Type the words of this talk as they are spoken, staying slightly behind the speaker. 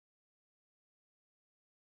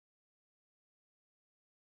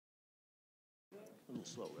A little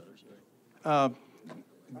slow, rather,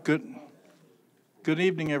 sorry. Good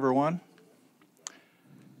evening, everyone.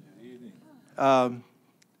 Good evening. I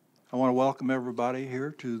want to welcome everybody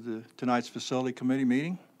here to tonight's Facility Committee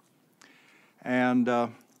meeting. And I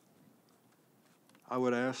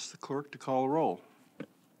would ask the clerk to call the roll.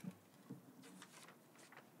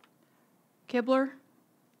 Kibler.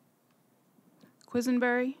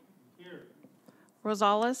 Quisenberry. Here.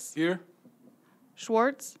 Rosales. Here.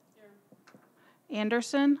 Schwartz. Here.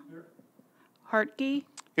 Anderson. Here. Hartke.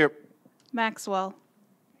 Here. Maxwell.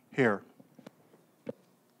 Here.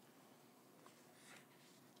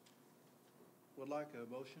 Would like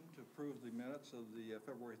a motion to approve the minutes of the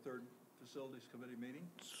February 3rd Facilities Committee meeting.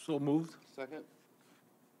 So moved. Second?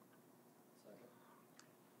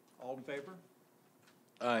 All in favor?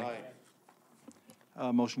 Aye.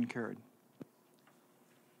 Motion carried.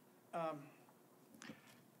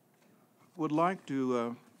 Would like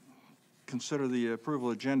to consider the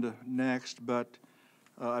approval agenda next, but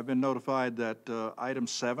I've been notified that item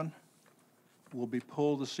 7 will be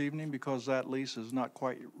pulled this evening because that lease is not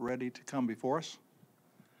quite ready to come before us.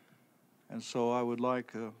 And so I would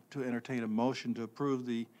like to entertain a motion to approve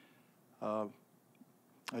the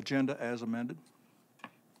agenda as amended.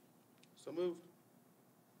 So moved.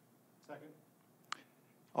 Second.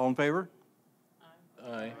 All in favor?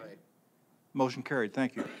 Aye. Motion carried.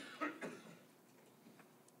 Thank you.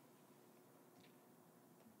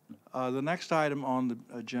 The next item on the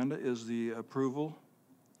agenda is the approval,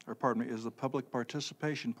 or pardon me, is the public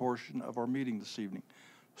participation portion of our meeting this evening.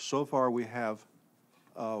 So far, we have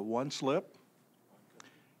one slip,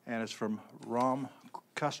 and it's from Rom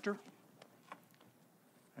Custer.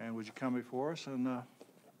 And would you come before us and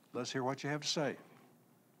let's hear what you have to say.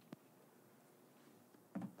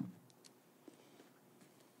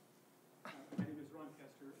 My name is Ron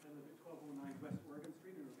Kester. I live at 1209 West Oregon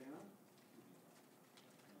Street in Urbana.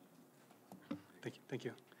 Thank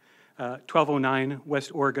you. 1209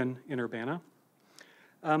 West Oregon in Urbana.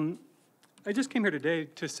 I just came here today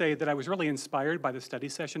to say that I was really inspired by the study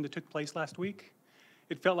session that took place last week.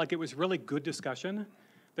 It felt like it was really good discussion.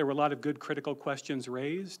 There were a lot of good critical questions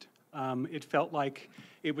raised. It felt like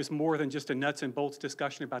it was more than just a nuts and bolts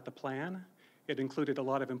discussion about the plan. It included a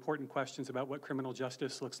lot of important questions about what criminal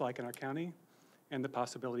justice looks like in our county and the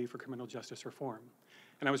possibility for criminal justice reform.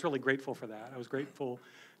 And I was really grateful for that. I was grateful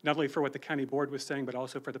not only for what the county board was saying, but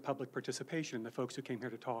also for the public participation and the folks who came here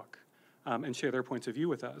to talk and share their points of view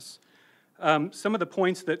with us. Some of the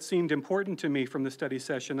points that seemed important to me from the study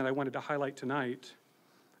session that I wanted to highlight tonight,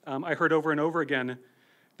 I heard over and over again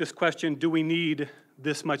this question, do we need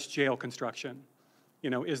this much jail construction? You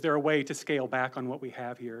know, is there a way to scale back on what we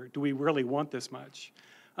have here? Do we really want this much?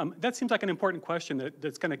 That seems like an important question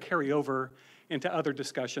that's going to carry over into other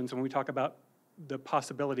discussions when we talk about the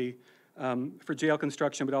possibility for jail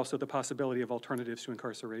construction, but also the possibility of alternatives to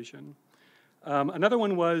incarceration. Another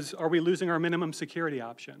one was, are we losing our minimum security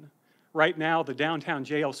option? Right now, the downtown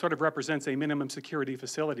jail sort of represents a minimum security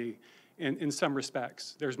facility in some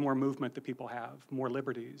respects. There's more movement that people have, more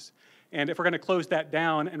liberties. And if we're going to close that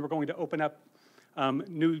down and we're going to open up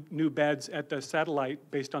new beds at the satellite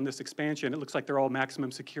based on this expansion, it looks like they're all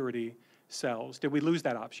maximum security cells. Did we lose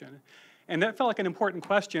that option? And that felt like an important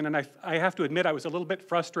question, and I have to admit I was a little bit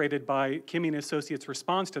frustrated by Kimmy and Associates'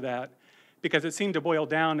 response to that because it seemed to boil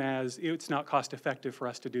down as it's not cost effective for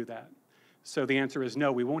us to do that. So the answer is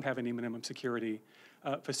no, we won't have any minimum security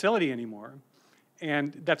facility anymore.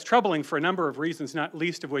 And that's troubling for a number of reasons, not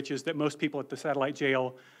least of which is that most people at the satellite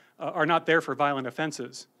jail are not there for violent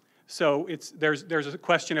offenses. So there's a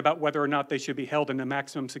question about whether or not they should be held in a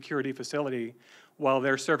maximum security facility while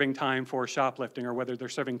they're serving time for shoplifting or whether they're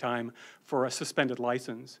serving time for a suspended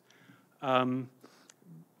license.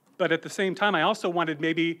 But at the same time, I also wanted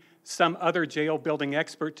maybe some other jail building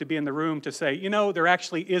expert to be in the room to say, you know, there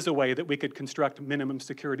actually is a way that we could construct minimum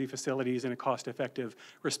security facilities in a cost-effective,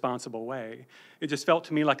 responsible way. It just felt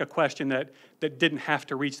to me like a question that didn't have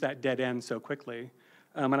to reach that dead end so quickly.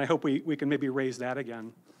 And I hope we can maybe raise that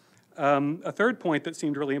again. A third point that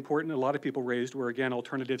seemed really important, a lot of people raised, were, again,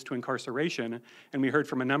 alternatives to incarceration. And we heard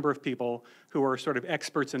from a number of people who are sort of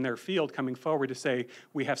experts in their field coming forward to say,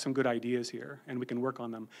 we have some good ideas here, and we can work on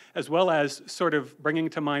them. As well as sort of bringing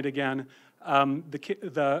to mind, again,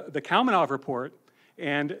 the Kalmanov report,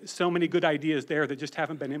 and so many good ideas there that just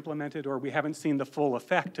haven't been implemented, or we haven't seen the full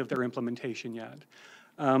effect of their implementation yet.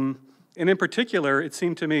 And in particular, it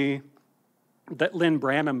seemed to me that Lynn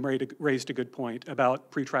Branham raised a good point about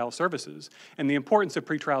pretrial services and the importance of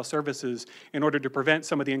pretrial services in order to prevent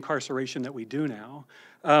some of the incarceration that we do now.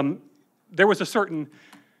 There was a certain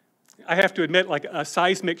I have to admit, like a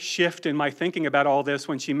seismic shift in my thinking about all this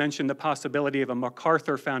when she mentioned the possibility of a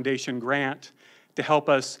MacArthur Foundation grant to help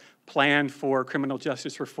us plan for criminal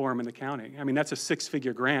justice reform in the county. I mean, that's a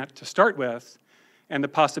 6-figure grant to start with, and the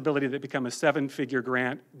possibility that it become a 7-figure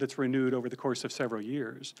grant that's renewed over the course of several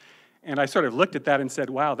years. And I sort of looked at that and said,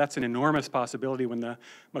 wow, that's an enormous possibility. When the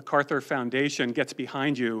MacArthur Foundation gets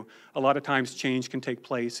behind you, a lot of times change can take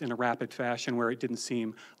place in a rapid fashion where it didn't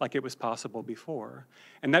seem like it was possible before.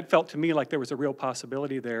 And that felt to me like there was a real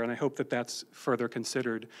possibility there, and I hope that that's further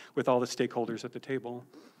considered with all the stakeholders at the table.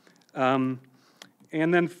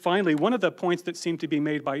 And then finally, one of the points that seemed to be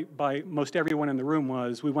made by most everyone in the room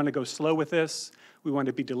was, we want to go slow with this. We want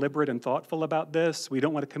to be deliberate and thoughtful about this. We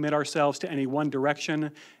don't want to commit ourselves to any one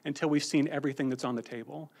direction until we've seen everything that's on the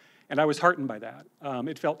table. And I was heartened by that.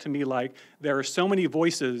 It felt to me like there are so many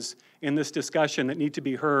voices in this discussion that need to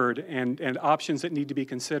be heard and options that need to be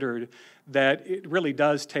considered, that it really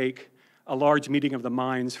does take a large meeting of the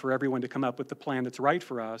minds for everyone to come up with the plan that's right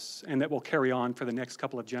for us and that will carry on for the next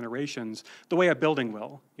couple of generations, the way a building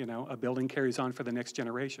will. You know, a building carries on for the next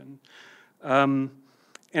generation. And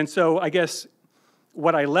so I guess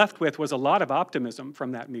what I left with was a lot of optimism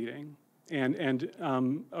from that meeting and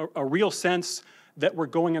a real sense that we're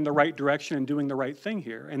going in the right direction and doing the right thing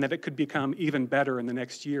here, and that it could become even better in the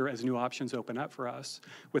next year as new options open up for us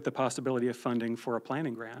with the possibility of funding for a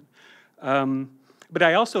planning grant. But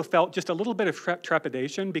I also felt just a little bit of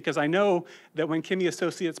trepidation, because I know that when Kimmy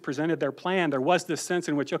Associates presented their plan, there was this sense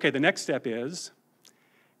in which, okay, the next step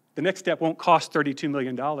won't cost $32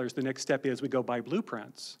 million. The next step is we go buy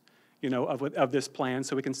blueprints, you know, of this plan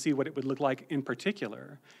so we can see what it would look like in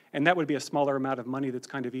particular. And that would be a smaller amount of money that's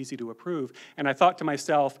kind of easy to approve. And I thought to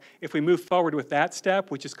myself, if we move forward with that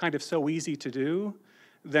step, which is kind of so easy to do,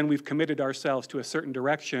 then we've committed ourselves to a certain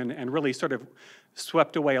direction and really sort of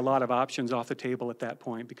swept away a lot of options off the table at that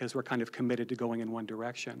point, because we're kind of committed to going in one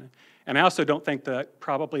direction. And I also don't think that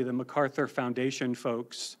probably the MacArthur Foundation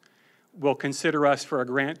folks will consider us for a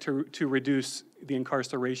grant to reduce the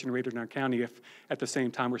incarceration rate in our county if at the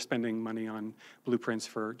same time we're spending money on blueprints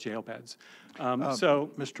for jail beds.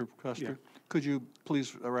 Mr. Custer, yeah. Could you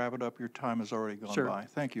please wrap it up? Your time has already gone Sure. by.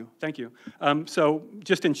 Thank you. Thank you. So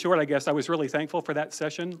just in short, I guess I was really thankful for that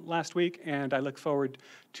session last week, and I look forward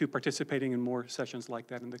to participating in more sessions like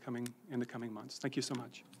that in the coming months. Thank you so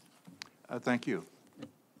much. Thank you.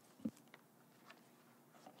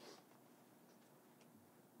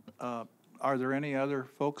 Are there any other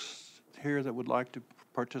folks here that would like to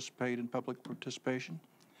participate in public participation?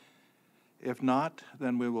 If not,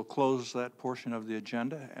 then we will close that portion of the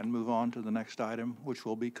agenda and move on to the next item, which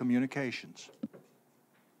will be communications.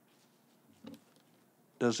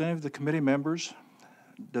 Does any committee member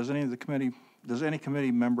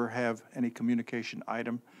have any communication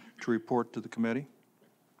item to report to the committee?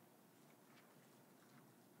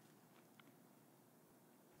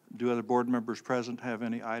 Do other board members present have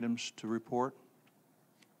any items to report?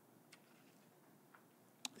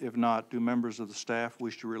 If not, do members of the staff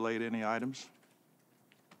wish to relate any items?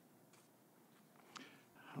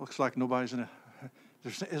 Looks like nobody's there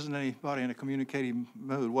isn't anybody in a communicating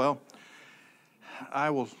mood. Well, I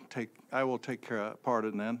will take part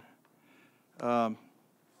in then. I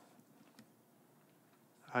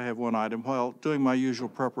have one item. While doing my usual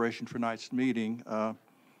preparation for tonight's meeting,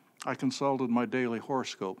 I consulted my daily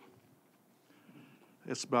horoscope.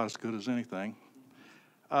 It's about as good as anything.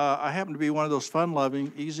 I happen to be one of those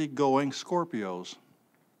fun-loving, easy-going Scorpios.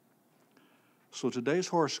 So today's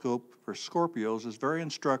horoscope for Scorpios is very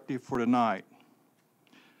instructive for tonight.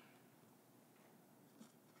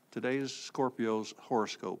 Today's Scorpio's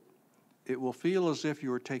horoscope. It will feel as if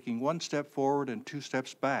you are taking one step forward and 2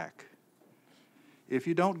 steps back. If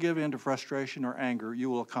you don't give in to frustration or anger, you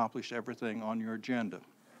will accomplish everything on your agenda.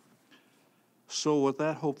 So with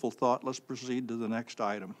that hopeful thought, let's proceed to the next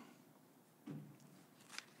item.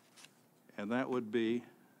 And that would be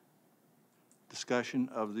discussion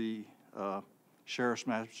of the Sheriff's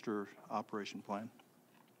Master Operation Plan.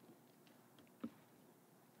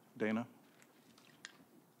 Dana?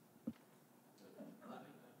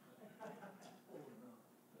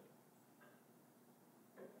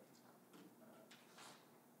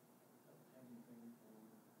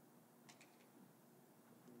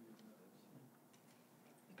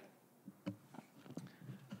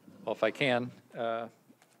 Well, if I can,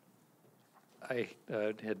 I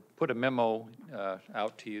had put a memo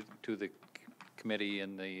out to you, to the committee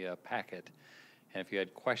in the packet. And if you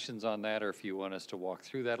had questions on that, or if you want us to walk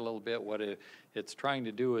through that a little bit, what it's trying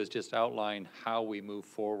to do is just outline how we move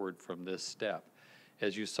forward from this step.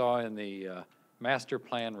 As you saw in the master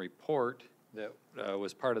plan report, that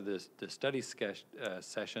was part of this, the study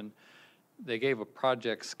session, they gave a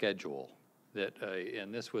project schedule that,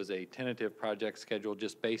 and this was a tentative project schedule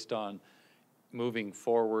just based on moving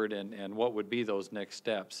forward and what would be those next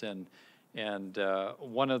steps. And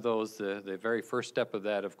one of those, the very first step of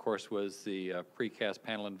that, of course, was the precast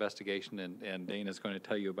panel investigation, and Dana's going to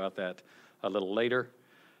tell you about that a little later.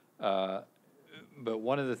 But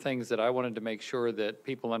one of the things that I wanted to make sure that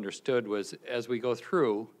people understood was, as we go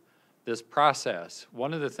through this process,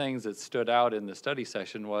 one of the things that stood out in the study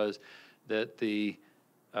session was that the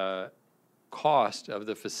cost of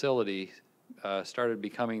the facility started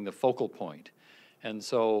becoming the focal point. And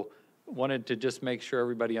so wanted to just make sure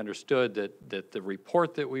everybody understood that the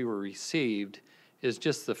report that we were received is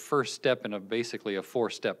just the first step in basically a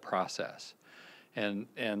 4-step process.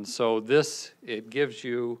 And so this, it gives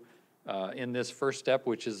you, in this first step,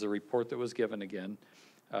 which is the report that was given again,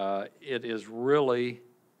 it is really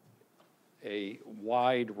a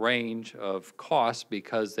wide range of costs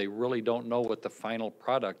because they really don't know what the final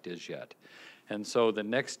product is yet. And so the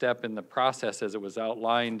next step in the process, as it was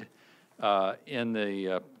outlined in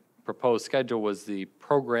the proposed schedule, was the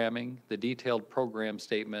programming, the detailed program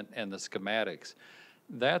statement, and the schematics.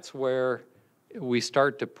 That's where we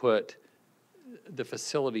start to put the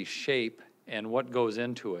facility shape and what goes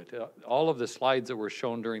into it. All of the slides that were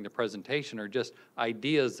shown during the presentation are just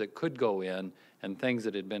ideas that could go in and things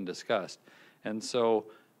that had been discussed. And so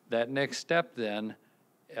that next step then,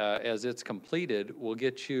 as it's completed, will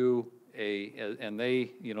get you and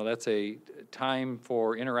they, you know, that's a time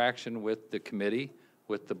for interaction with the committee,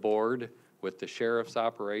 with the board, with the sheriff's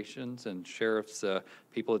operations and sheriff's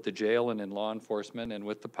people at the jail and in law enforcement and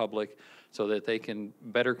with the public, so that they can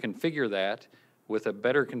better configure that with a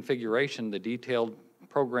better configuration, the detailed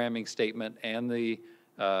programming statement and the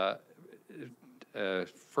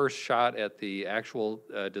first shot at the actual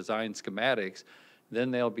design schematics.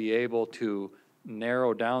 Then they'll be able to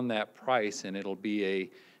narrow down that price, and it'll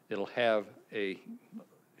have a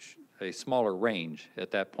smaller range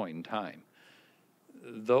at that point in time.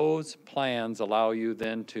 Those plans allow you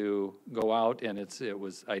then to go out, and it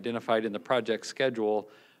was identified in the project schedule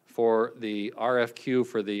for the RFQ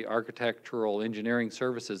for the architectural engineering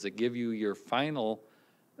services that give you your final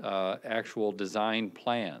actual design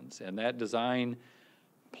plans. And that design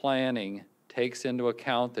planning takes into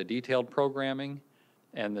account the detailed programming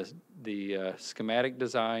and the schematic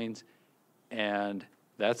designs, and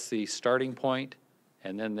that's the starting point.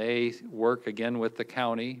 And then they work again with the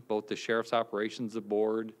county, both the sheriff's operations, the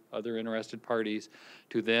board, other interested parties,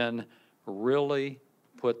 to then really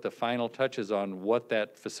put the final touches on what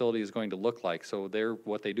that facility is going to look like. So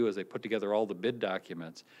what they do is they put together all the bid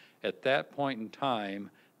documents. At that point in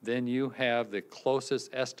time, then you have the closest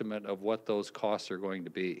estimate of what those costs are going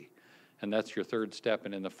to be. And that's your third step.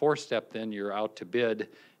 And in the fourth step, then you're out to bid,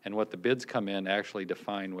 and what the bids come in actually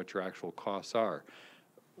define what your actual costs are.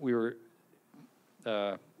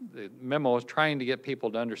 The memo is trying to get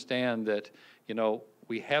people to understand that, you know,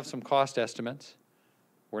 we have some cost estimates.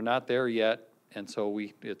 We're not there yet, and so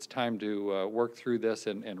it's time to work through this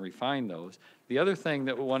and refine those. The other thing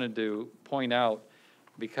that we wanted to point out,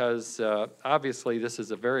 because obviously this is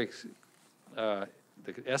the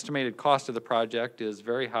estimated cost of the project is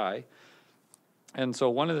very high. And so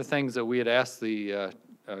one of the things that we had asked the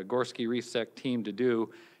Gorski Reef-Sec team to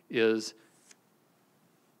do is,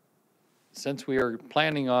 since we are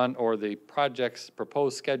planning on, or the project's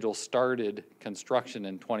proposed schedule started construction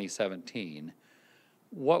in 2017,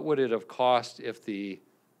 what would it have cost if the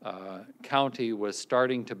county was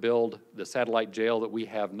starting to build the satellite jail that we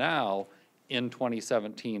have now in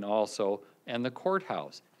 2017 also, and the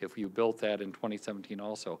courthouse, if you built that in 2017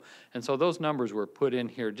 also? And so those numbers were put in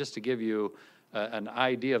here just to give you an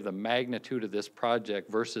idea of the magnitude of this project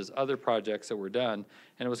versus other projects that were done.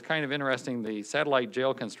 And it was kind of interesting, the satellite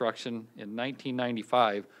jail construction in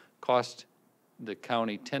 1995 cost the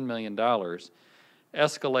county $10 million,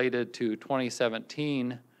 escalated to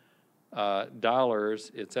 2017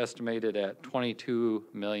 dollars, it's estimated at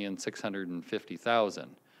 $22,650,000.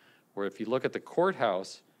 Where if you look at the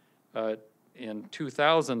courthouse, in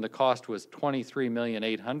 2000 the cost was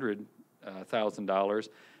 $23,800,000,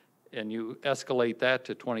 and you escalate that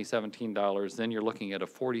to 2017 dollars, then you're looking at a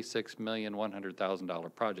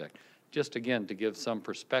 $46,100,000 project. Just again, to give some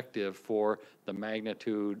perspective for the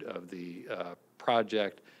magnitude of the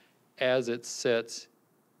project as it sits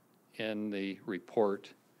in the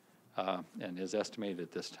report and is estimated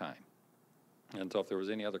at this time. And so if there was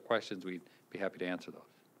any other questions, we'd be happy to answer those.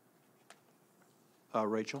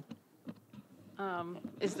 Rachel?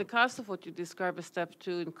 Is the cost of what you describe as step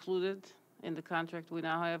 2 included in the contract we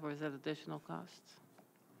now have, or is that additional costs?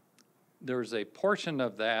 there's a portion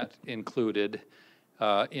of that included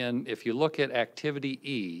if you look at activity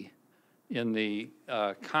E in the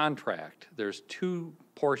contract, there's two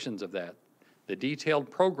portions of that. The detailed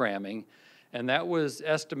programming, and that was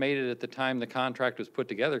estimated at the time the contract was put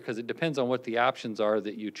together because it depends on what the options are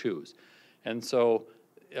that you choose. And so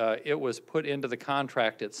it was put into the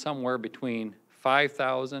contract at somewhere between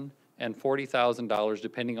 $5,000 and $40,000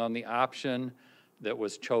 depending on the option that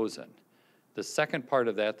was chosen. The second part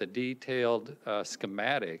of that, the detailed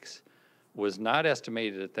schematics, was not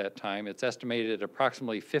estimated at that time. It's estimated at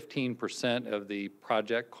approximately 15% of the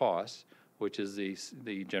project cost, which is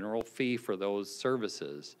the general fee for those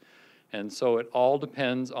services. And so it all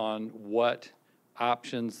depends on what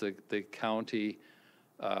options the county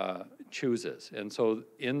chooses. And so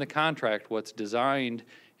in the contract, what's designed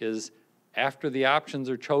is after the options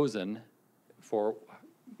are chosen for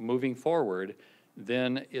moving forward,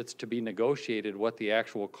 then it's to be negotiated what the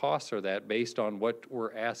actual costs are that based on what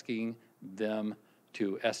we're asking them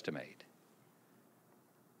to estimate.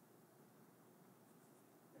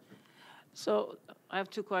 So I have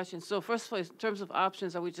two questions. So first of all, in terms of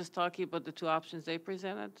options, are we just talking about the two options they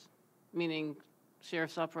presented? Meaning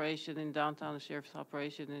sheriff's operation in downtown, the sheriff's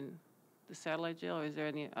operation in the satellite jail, or is there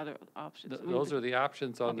any other options? I mean, Those are the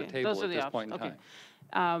options on the okay, table those are at the this options, point in okay.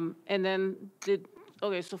 time. And then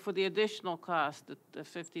okay, so for the additional cost, the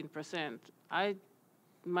 15%, I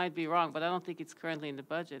might be wrong, but I don't think it's currently in the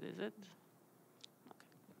budget, is it?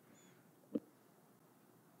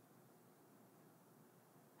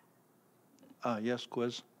 Yes,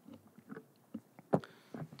 Quiz?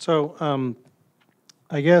 So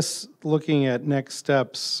I guess looking at next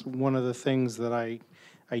steps, one of the things that I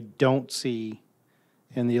don't see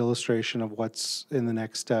in the illustration of what's in the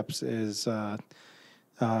next steps is a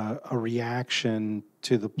reaction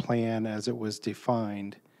to the plan as it was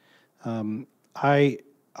defined. I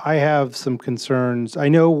have some concerns. I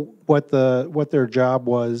know what their job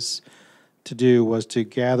was to do was to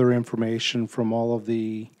gather information from all of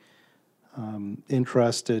the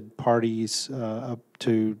interested parties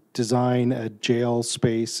to design a jail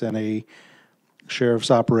space and a sheriff's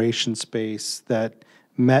operation space that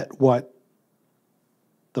met what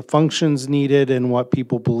the functions needed and what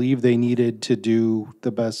people believe they needed to do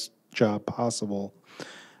the best job possible.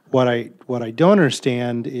 What I don't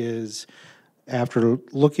understand is, after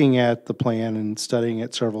looking at the plan and studying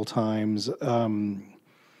it several times,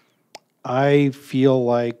 I feel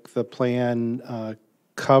like the plan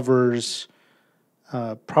covers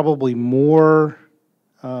probably more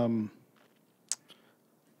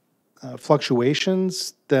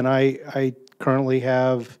fluctuations than I currently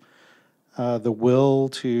have the will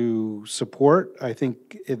to support. I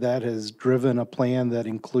think that has driven a plan that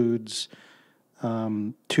includes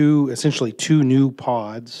essentially two new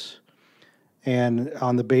pods, and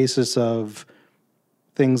on the basis of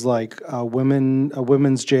things like a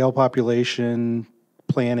women's jail population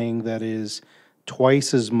planning that is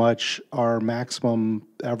twice as much our maximum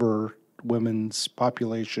ever women's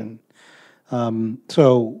population.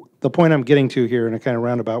 So the point I'm getting to here in a kind of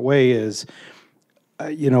roundabout way is,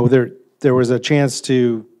 there was a chance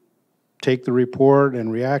to take the report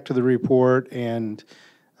and react to the report and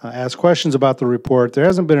ask questions about the report. There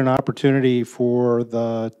hasn't been an opportunity for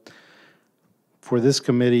this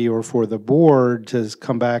committee or for the board to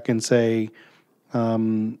come back and say,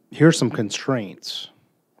 here's some constraints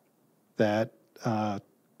that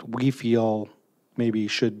we feel maybe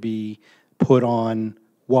should be put on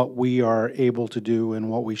what we are able to do and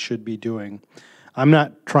what we should be doing. I'm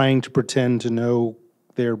not trying to pretend to know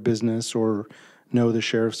their business or know the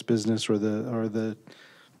sheriff's business or the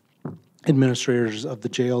administrators of the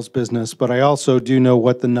jail's business, but I also do know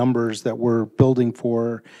what the numbers that we're building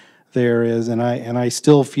for there is, and I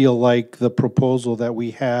still feel like the proposal that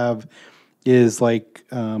we have is like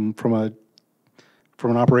from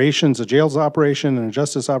an operations, a jails operation and a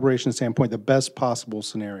justice operation standpoint, the best possible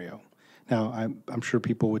scenario. Now, I'm sure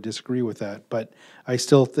people would disagree with that, but I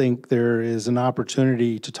still think there is an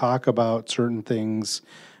opportunity to talk about certain things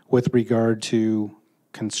with regard to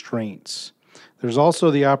constraints. There's also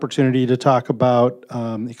the opportunity to talk about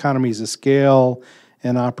economies of scale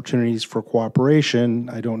and opportunities for cooperation.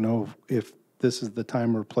 I don't know if this is the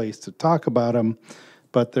time or place to talk about them,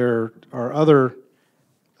 but there are other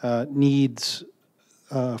needs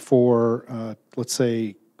for, let's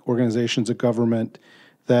say, organizations of government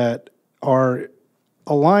that are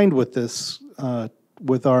aligned with this,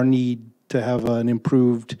 with our need to have an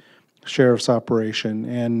improved sheriff's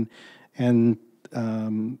operation. And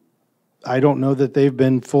I don't know that they've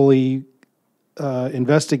been fully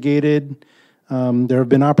investigated There have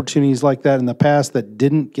been opportunities like that in the past that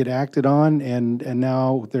didn't get acted on, and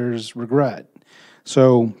now there's regret.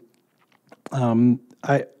 So,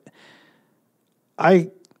 I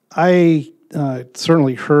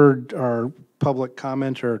certainly heard our public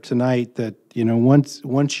commenter tonight that, you know,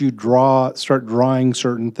 once you start drawing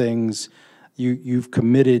certain things, you've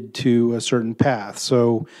committed to a certain path.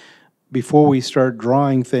 So before we start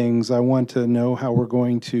drawing things, I want to know how we're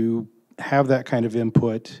going to have that kind of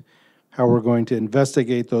input, how we're going to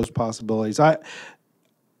investigate those possibilities.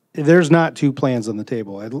 There's not two plans on the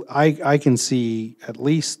table. I can see at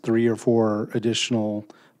least 3 or 4 additional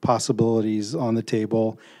possibilities on the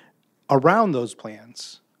table around those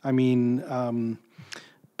plans. I mean,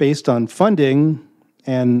 based on funding,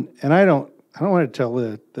 and I don't want to tell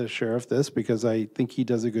the sheriff this because I think he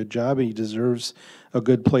does a good job and he deserves a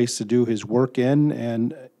good place to do his work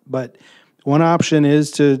in. But one option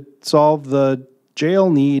is to solve the jail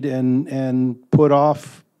need and put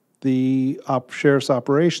off the sheriff's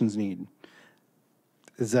operations need.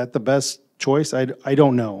 Is that the best choice? I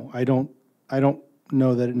don't know. I don't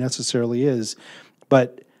know that it necessarily is.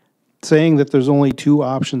 But saying that there's only 2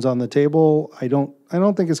 options on the table, I don't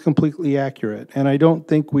think it's completely accurate. And I don't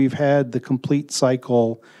think we've had the complete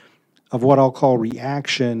cycle of what I'll call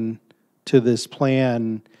reaction to this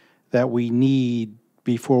plan that we need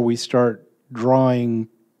before we start drawing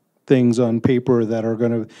things on paper that are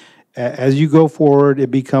going to, as you go forward, it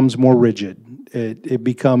becomes more rigid.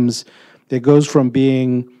 It goes from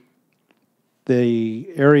being the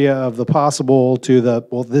area of the possible to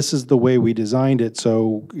well, this is the way we designed it,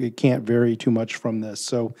 so it can't vary too much from this.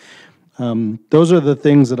 So those are the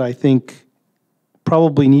things that I think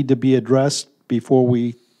probably need to be addressed before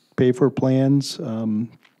we pay for plans. I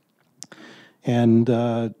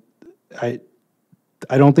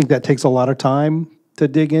don't think that takes a lot of time to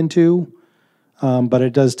dig into, but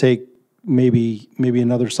it does take maybe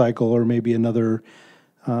another cycle or maybe another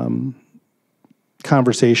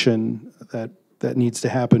conversation that needs to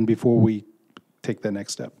happen before we take the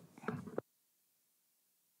next step.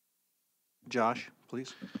 Josh,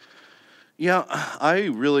 please. Yeah, I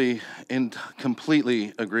really and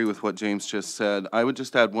completely agree with what James just said. I would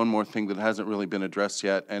just add one more thing that hasn't really been addressed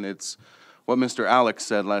yet, and it's what Mr. Alex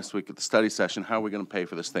said last week at the study session. How are we going to pay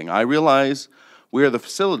for this thing? I realize we are the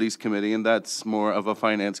facilities committee, and that's more of a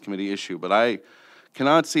finance committee issue, but I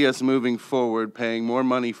cannot see us moving forward paying more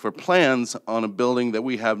money for plans on a building that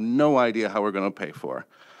we have no idea how we're going to pay for.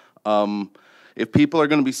 If people are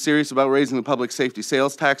going to be serious about raising the public safety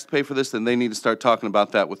sales tax to pay for this, then they need to start talking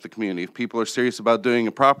about that with the community. If people are serious about doing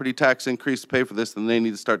a property tax increase to pay for this, then they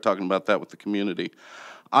need to start talking about that with the community.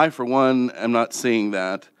 I, for one, am not seeing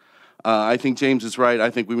that. I think James is right. I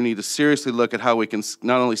think we need to seriously look at how we can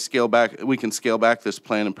not only scale back this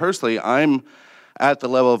plan. And personally, I'm at the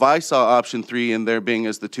level of I saw option 3 in there being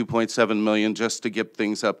as the 2.7 million just to get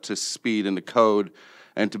things up to speed and to code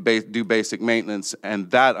and to do basic maintenance,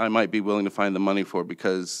 and that I might be willing to find the money for,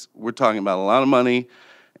 because we're talking about a lot of money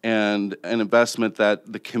and an investment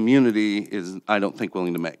that the community is, I don't think,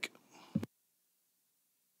 willing to make.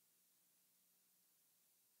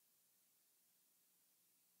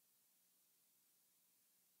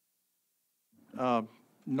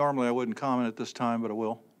 Normally I wouldn't comment at this time, but I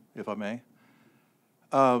will, if I may.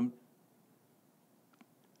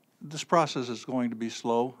 This process is going to be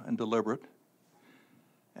slow and deliberate,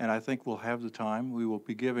 and I think we'll have the time. We will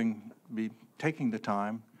be taking the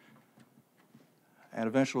time, and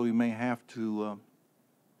eventually we may have to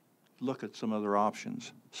look at some other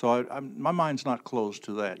options. So my mind's not closed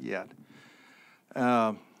to that yet.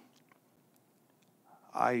 I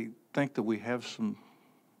think that we have some,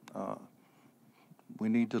 we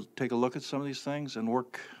need to take a look at some of these things and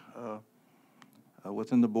work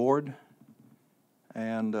within the board.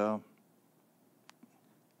 And I'm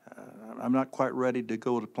not quite ready to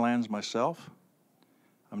go to plans myself.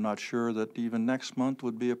 I'm not sure that even next month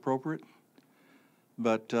would be appropriate.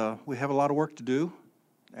 But we have a lot of work to do,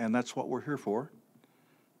 and that's what we're here for.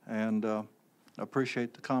 And I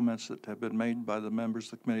appreciate the comments that have been made by the members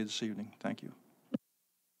of the committee this evening. Thank you.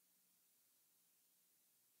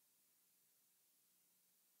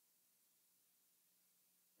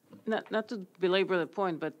 Not to belabor the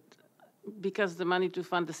point, but because the money to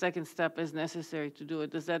fund the second step is necessary to do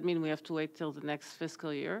it, does that mean we have to wait till the next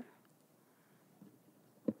fiscal year?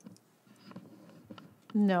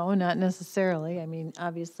 No, not necessarily. I mean,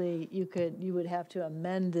 obviously, you would have to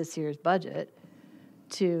amend this year's budget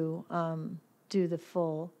to do the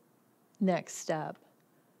full next step.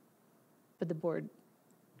 But the board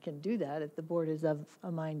can do that if the board is of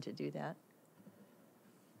a mind to do that.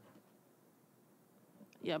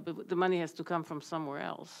 Yeah, but the money has to come from somewhere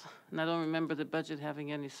else. And I don't remember the budget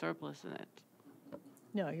having any surplus in it.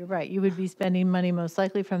 No, you're right. You would be spending money most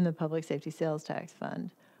likely from the Public Safety Sales Tax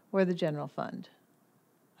Fund or the general fund,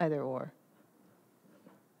 either or.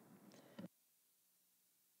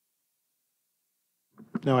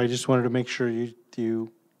 No, I just wanted to make sure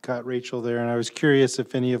you got Rachel there, and I was curious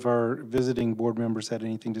if any of our visiting board members had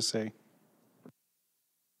anything to say.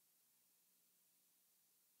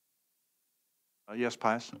 Yes,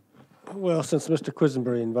 Pius? Well, since Mr.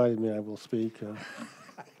 Quisenberry invited me, I will speak.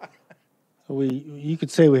 You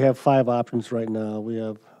could say we have 5 options right now. We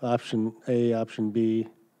have option A, option B.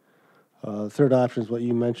 Third option is what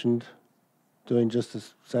you mentioned, doing just the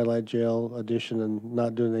satellite jail addition and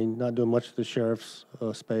not doing much of the sheriff's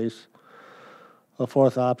space. A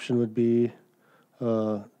fourth option would be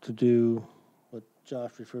to do what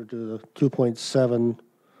Josh referred to, the 2.7.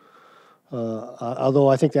 Although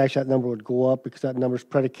I think actually that number would go up because that number is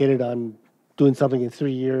predicated on doing something in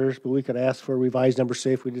 3 years, but we could ask for a revised number,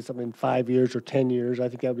 say if we did something in 5 years or 10 years. I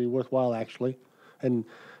think that would be worthwhile actually, and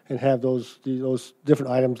have those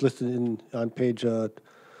different items listed on page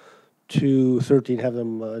 213, have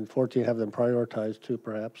them and 14, have them prioritized too,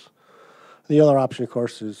 perhaps. The other option, of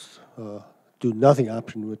course, is do nothing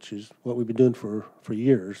option, which is what we've been doing for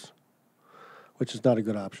years, which is not a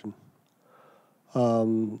good option.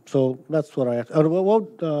 So that's what I have.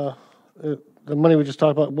 The money we just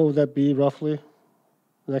talked about, what would that be roughly?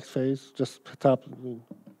 Next phase, just top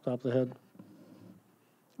of the head.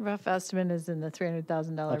 Rough estimate is in the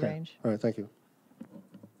 $300,000 Okay. range. All right, thank you.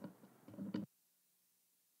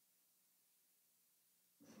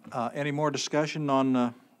 Any more discussion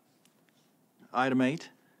on item 8?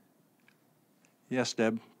 Yes,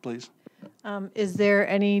 Deb, please. Is there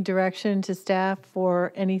any direction to staff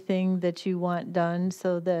for anything that you want done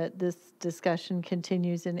so that this discussion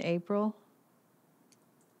continues in April?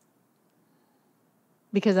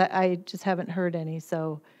 Because I just haven't heard any,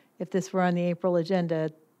 so if this were on the April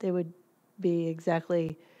agenda, it would be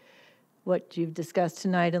exactly what you've discussed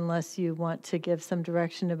tonight unless you want to give some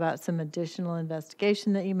direction about some additional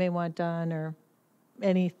investigation that you may want done or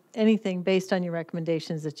anything based on your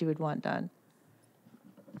recommendations that you would want done.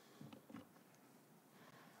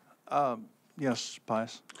 Yes,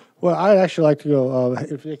 Pius. Well, I'd actually like to go,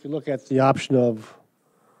 if you could look at the option of,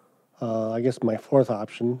 I guess my fourth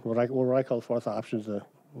option, what I call the fourth option is the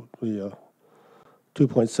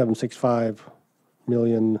 2.765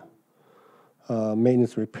 million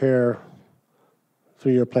maintenance repair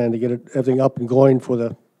 3-year plan to get everything up and going for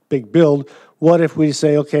the big build. What if we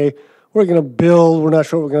say, okay, we're going to build, we're not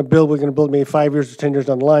sure what we're going to build maybe 5 years or 10 years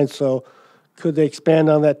down the line, so could they expand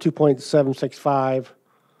on that 2.765?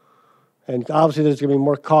 And obviously, there's going to be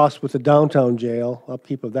more costs with the downtown jail,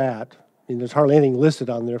 upkeep of that. I mean, there's hardly anything listed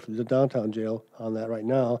on there for the downtown jail on that right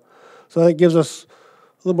now. So that gives us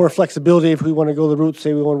a little more flexibility if we want to go the route,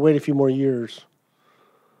 say we want to wait a few more years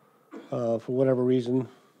for whatever reason.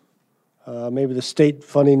 Maybe the state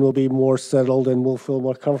funding will be more settled and we'll feel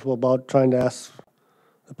more comfortable about trying to ask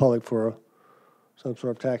the public for some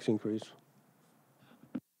sort of tax increase.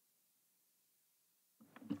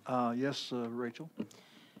 Yes, Rachel?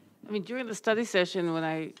 I mean, during the study session, when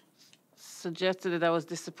I suggested that I was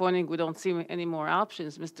disappointed we don't see any more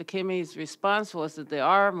options, Mr. Kimmy's response was that there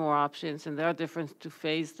are more options and there are different to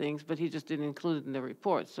phase things, but he just didn't include it in the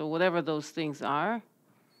report. So whatever those things are,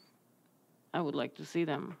 I would like to see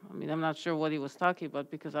them. I mean, I'm not sure what he was talking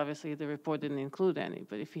about because obviously the report didn't include any,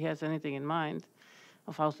 but if he has anything in mind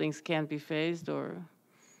of how things can be phased or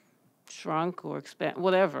shrunk or expand,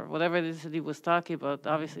 whatever it is that he was talking about,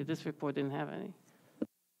 obviously this report didn't have any.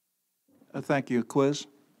 Thank you. Quiz?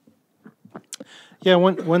 Yeah,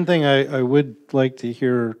 one thing I would like to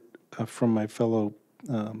hear from my fellow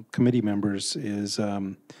committee members is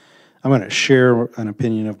I'm going to share an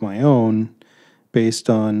opinion of my own based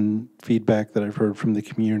on feedback that I've heard from the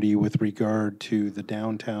community with regard to the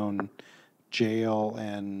downtown jail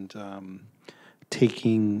and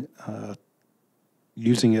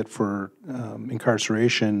using it for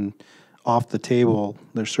incarceration off the table.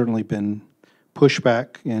 There's certainly been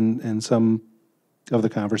pushback in some of the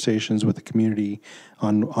conversations with the community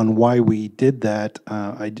on why we did that.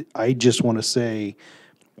 I just want to say,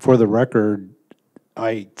 for the record,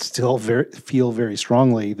 I still feel very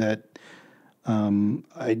strongly that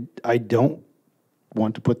I don't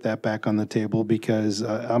want to put that back on the table because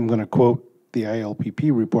I'm going to quote the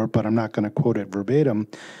ILPP report, but I'm not going to quote it verbatim,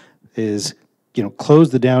 is,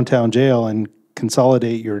 close the downtown jail and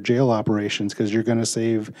consolidate your jail operations because you're going to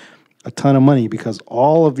save a ton of money because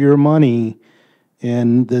all of your money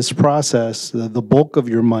in this process, the bulk of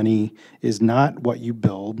your money is not what you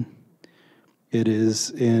build. It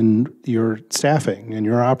is in your staffing and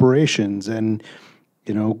your operations, and,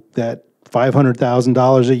 you know, that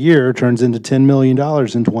 $500,000 a year turns into $10 million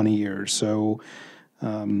in 20 years. So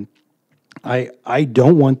I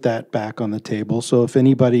don't want that back on the table. So if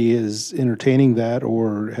anybody is entertaining that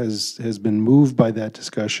or has been moved by that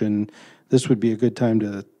discussion, this would be a good time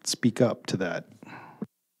to speak up to that.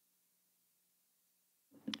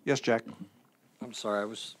 Yes, Jack? I'm sorry,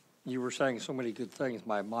 you were saying so many good things,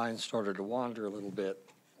 my mind started to wander a little bit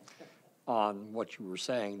on what you were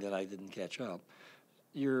saying that I didn't catch up.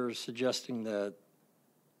 You're suggesting that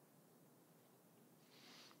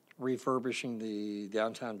refurbishing the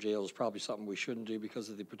downtown jail is probably something we shouldn't do because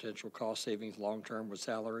of the potential cost savings long-term with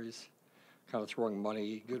salaries? Kind of throwing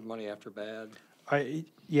good money after bad?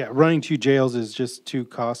 Yeah, running two jails is just too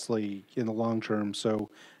costly in the long term. So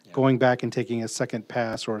going back and taking a second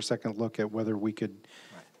pass or a second look at whether we could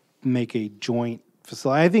make a joint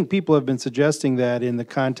facility. I think people have been suggesting that in the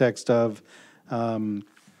context of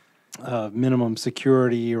minimum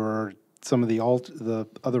security or some of the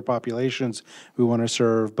other populations we want to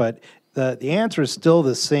serve. But the answer is still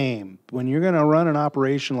the same. When you're going to run an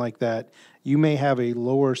operation like that, you may have a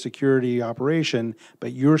lower security operation,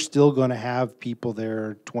 but you're still going to have people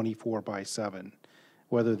there 24/7,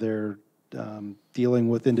 whether they're dealing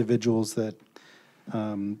with individuals that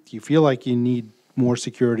you feel like you need more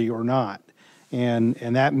security or not. And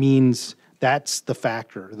that means that's the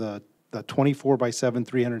factor. The 24/7,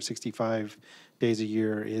 365 days a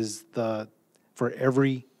year is for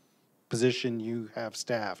every position you have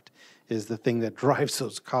staffed, is the thing that drives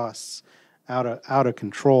those costs out of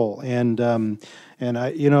control. And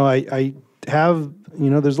I have,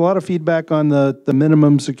 there's a lot of feedback on the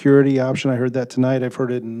minimum security option. I heard that tonight. I've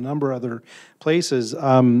heard it in a number of other places.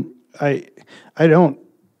 I don't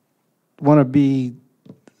want to be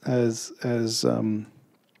as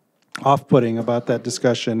off-putting about that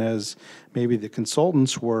discussion as maybe the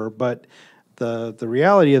consultants were, but the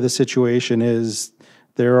reality of the situation is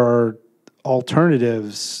there are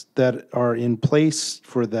alternatives that are in place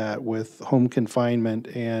for that with home confinement,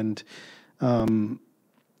 and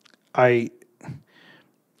I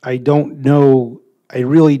don't know, I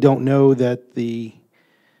really don't know that the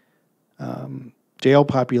jail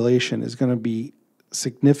population is going to be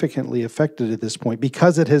significantly affected at this point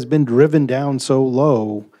because it has been driven down so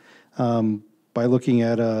low by looking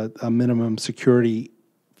at a minimum security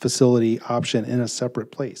facility option in a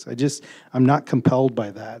separate place. I'm not compelled by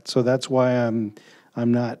that. So that's why I'm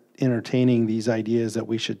not entertaining these ideas that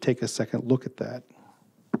we should take a second look at that.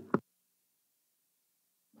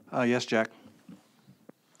 Yes, Jack?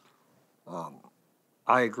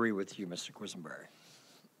 I agree with you, Mr. Quisenberry.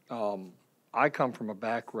 I come from a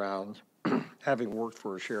background having worked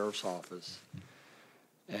for a sheriff's office,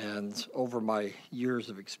 and over my years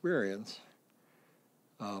of experience,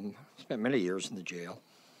 spent many years in the jail,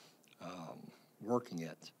 working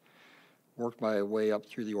it. Worked my way up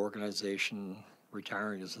through the organization,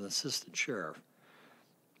 retiring as an assistant sheriff.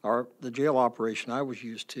 The jail operation I was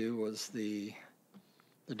used to was the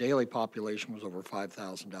daily population was over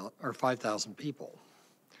 5,000 people,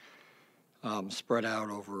 spread out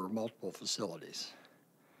over multiple facilities.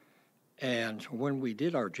 And when we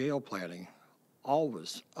did our jail planning,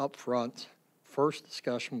 always up front, first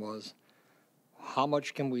discussion was, how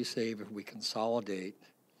much can we save if we consolidate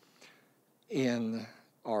in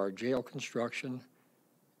our jail construction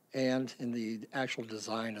and in the actual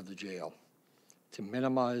design of the jail to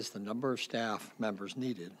minimize the number of staff members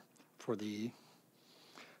needed for the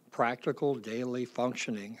practical daily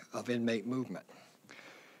functioning of inmate movement.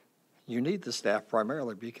 You need the staff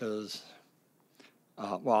primarily because,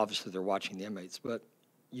 well, obviously they're watching the inmates, but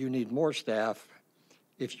you need more staff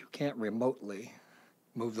if you can't remotely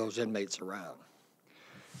move those inmates around.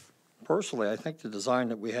 Personally, I think the design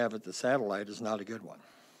that we have at the satellite is not a good one,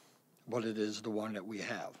 but it is the one that we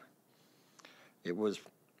have. It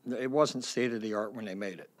wasn't state-of-the-art when they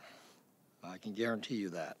made it. I can guarantee you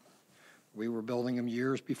that. We were building them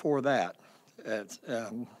years before that at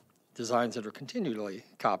designs that are continually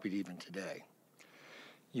copied even today.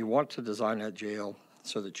 You want to design that jail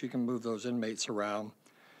so that you can move those inmates around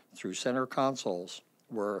through center consoles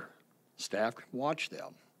where staff can watch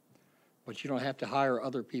them, but you don't have to hire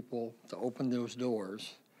other people to open those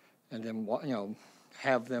doors and then,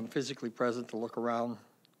 have them physically present to look around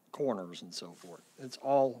corners and so forth. It's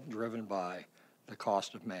all driven by the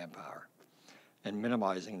cost of manpower and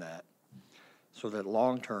minimizing that so that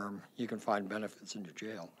long-term you can find benefits in your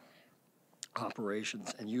jail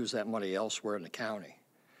operations and use that money elsewhere in the county,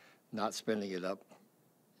 not spending it up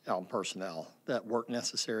on personnel that weren't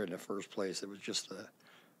necessary in the first place. It was just a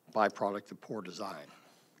byproduct of poor design.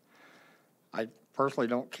 I personally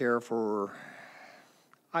don't care for,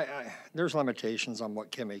 there's limitations on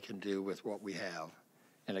what Kimmy can do with what we have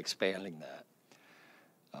and expanding that.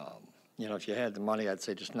 You know, if you had the money, I'd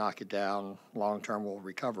say just knock it down. Long-term, we'll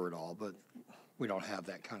recover it all, but we don't have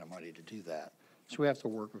that kind of money to do that. So we have to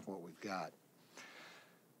work with what we've got.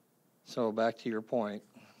 So back to your point,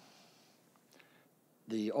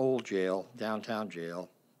 the old jail, downtown jail,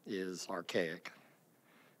 is archaic.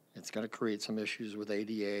 It's going to create some issues with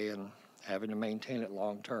ADA and having to maintain it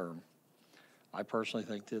long-term. I personally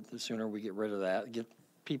think that the sooner we get rid of that, get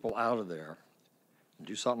people out of there, and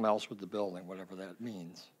do something else with the building, whatever that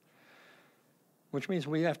means, which means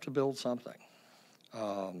we have to build something.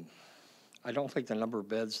 I don't think the number of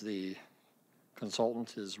beds the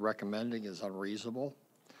consultant is recommending is unreasonable,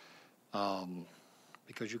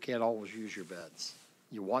 because you can't always use your beds.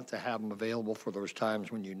 You want to have them available for those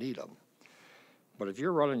times when you need them. But if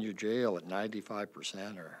you're running your jail at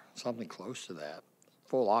 95% or something close to that,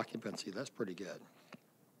 full occupancy, that's pretty good.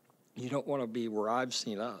 You don't want to be where I've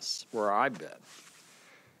seen us, where I've been,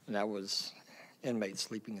 and that was inmates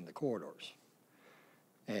sleeping in the corridors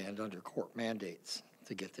and under court mandates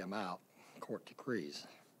to get them out, court decrees.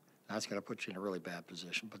 That's going to put you in a really bad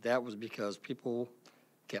position. But that was because people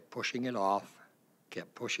kept pushing it off,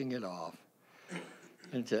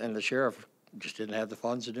 and the sheriff just didn't have the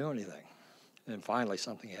funds to do anything. And finally,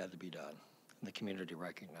 something had to be done, and the community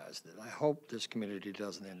recognized it. I hope this community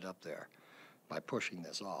doesn't end up there by pushing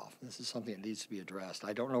this off. This is something that needs to be addressed.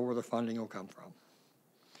 I don't know where the funding will come from.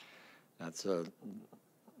 That's a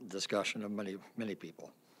discussion of many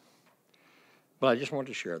people. But I just wanted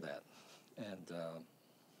to share that. And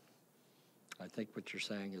I think what you're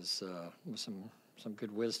saying is with some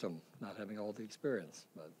good wisdom, not having all the experience.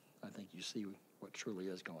 But I think you see what truly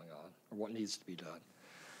is going on, or what needs to be done.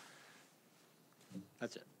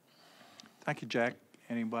 That's it. Thank you, Jack.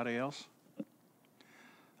 Anybody else?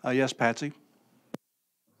 Yes, Patsy?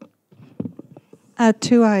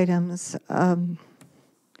 2 items.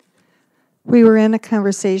 We were in a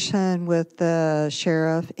conversation with the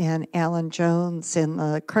sheriff and Alan Jones, and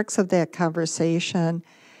the crux of that conversation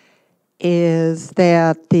is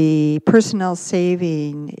that the personnel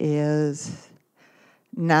saving is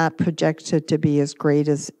not projected to be as great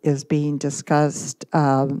as is being discussed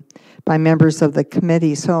by members of the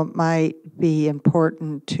committee. So it might be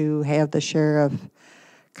important to have the sheriff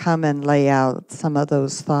come and lay out some of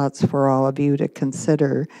those thoughts for all of you to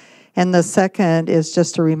consider. And the second is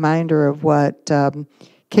just a reminder of what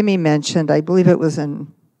Kimmy mentioned. I believe it was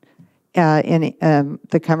in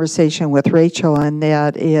the conversation with Rachel, and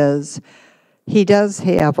that is he does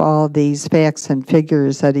have all these facts and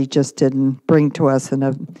figures that he just didn't bring to us in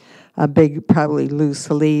a big, probably loose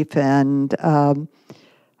leaf, and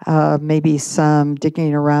maybe some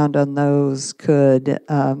digging around on those could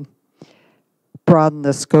broaden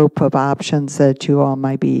the scope of options that you all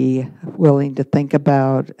might be willing to think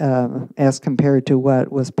about as compared to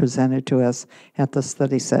what was presented to us at the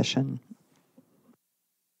study session.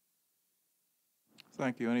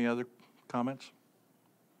 Thank you. Any other comments?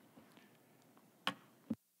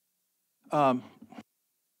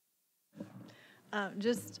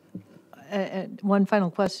 Just one final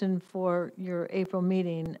question for your April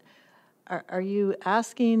meeting. Are you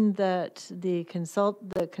asking that the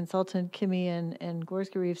consultant, Kimmy and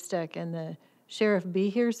Gorski Reefsteck, and the sheriff be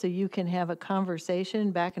here so you can have a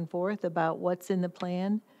conversation back and forth about what's in the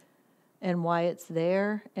plan and why it's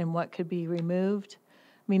there and what could be removed?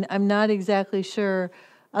 I mean, I'm not exactly sure,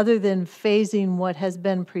 other than phasing what has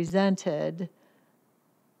been presented,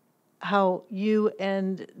 how you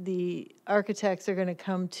and the architects are going to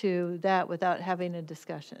come to that without having a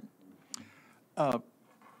discussion.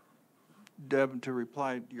 Deb, to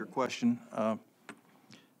reply to your question,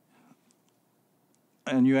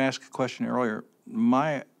 and you asked a question earlier,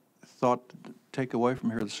 my thought to take away from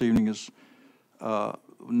here this evening is,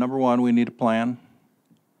 number one, we need a plan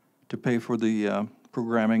to pay for the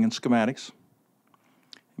programming and schematics.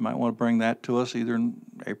 You might want to bring that to us either in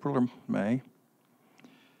April or May.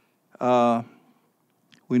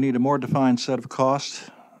 We need a more defined set of costs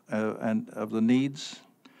and of the needs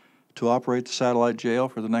to operate the satellite jail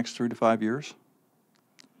for the next 3 to 5 years.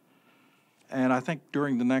 And I think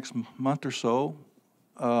during the next month or so,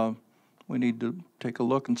 we need to take a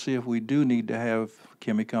look and see if we do need to have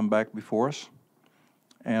Kimmy come back before us,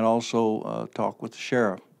 and also talk with the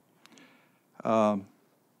sheriff. So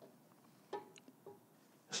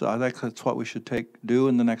I think that's what we should do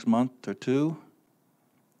in the next month or two.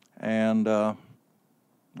 And that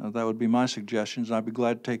would be my suggestions. I'd be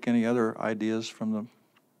glad to take any other ideas from the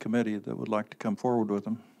committee that would like to come forward with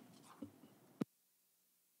them.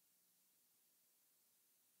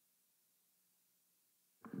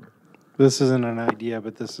 this isn't an idea,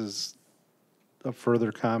 but this is a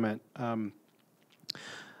further comment.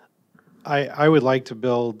 I would like to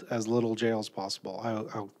build as little jail as possible.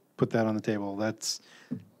 I'll put that on the table.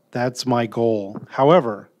 That's my goal.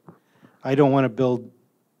 However, I don't want to build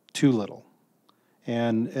too little.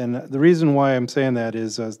 And the reason why I'm saying that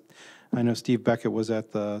is, I know Steve Beckett was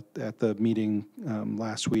at the meeting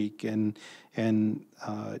last week, and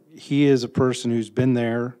he is a person who's been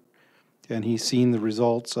there, and he's seen the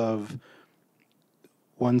results of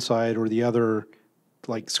one side or the other,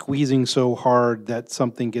 like squeezing so hard that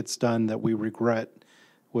something gets done that we regret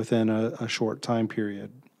within a short time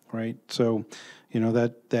period, right? So,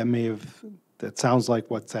 that sounds like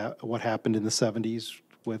what happened in the 70s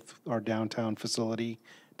with our downtown facility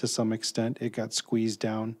to some extent. It got squeezed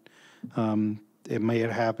down. It may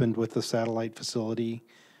have happened with the satellite facility.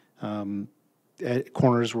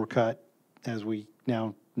 Corners were cut, as we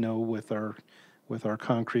now know, with our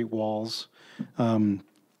concrete walls,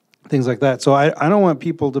 things like that. So I don't want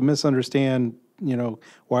people to misunderstand,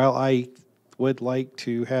 while I would like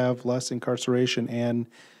to have less incarceration and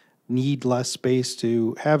need less space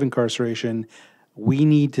to have incarceration, we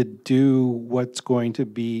need to do we're going to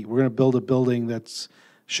build a building that's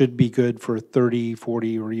should be good for 30,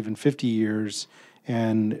 40, or even 50 years,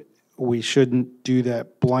 and we shouldn't do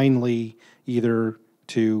that blindly, either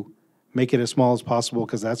to make it as small as possible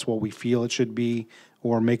because that's what we feel it should be,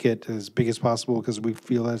 or make it as big as possible because we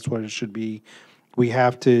feel that's what it should be. We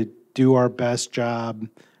have to do our best job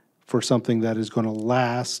for something that is going to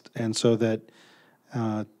last, and so that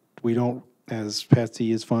we don't, as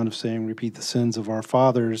Patsy is fond of saying, repeat the sins of our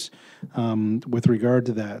fathers with regard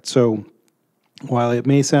to that. So while it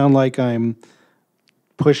may sound like I'm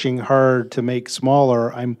pushing hard to make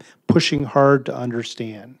smaller, I'm pushing hard to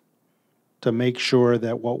understand, to make sure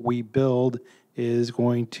that what we build is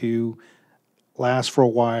going to last for a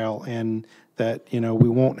while, and that, we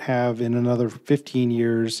won't have in another 15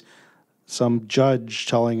 years some judge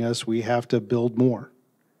telling us we have to build more.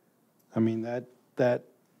 I mean, that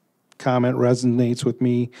comment resonates with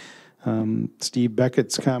me. Steve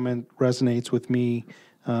Beckett's comment resonates with me.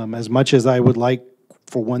 As much as I would like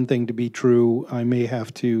for one thing to be true, I may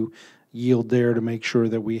have to yield there to make sure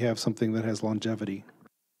that we have something that has longevity.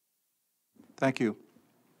 Thank you.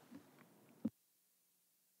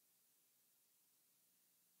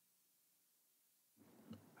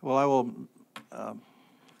 Well, I will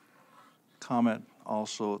comment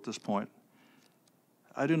also at this point.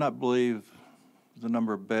 I do not believe the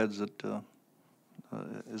number of beds that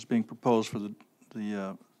is being proposed for the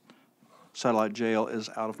satellite jail is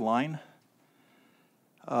out of line.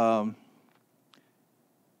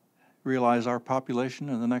 Realize our population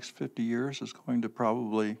in the next 50 years is going to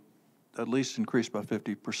probably at least increase by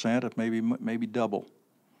 50%, if maybe double.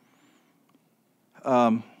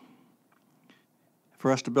 For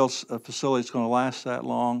us to build a facility that's going to last that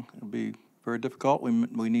long, it'll be very difficult.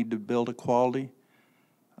 We need to build a quality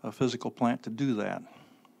physical plant to do that,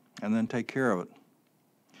 and then take care of it.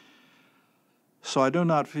 So I do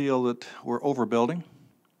not feel that we're overbuilding.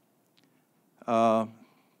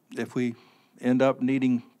 If we end up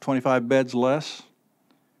needing 25 beds less,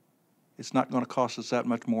 it's not going to cost us that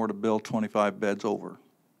much more to build 25 beds over.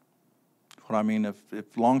 What I mean,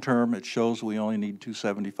 if long-term it shows we only need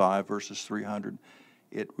 275 versus 300,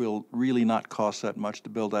 it will really not cost that much to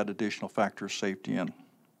build that additional factor of safety in.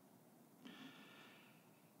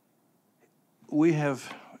 We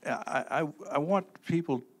have, I want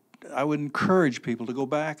people, I would encourage people to go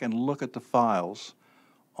back and look at the files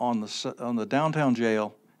on the downtown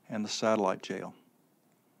jail and the satellite jail.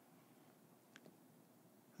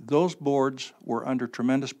 Those boards were under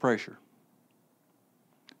tremendous pressure.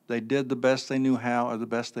 They did the best they knew how, or the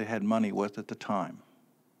best they had money with at the time.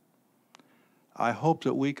 I hope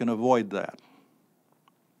that we can avoid that.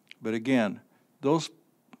 But again,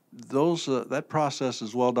 that process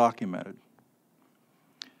is well documented.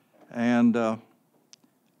 And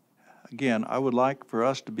again, I would like for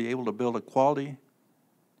us to be able to build a quality,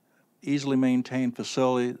 easily maintained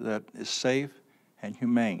facility that is safe and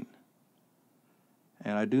humane.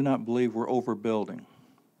 And I do not believe we're overbuilding.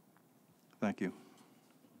 Thank you.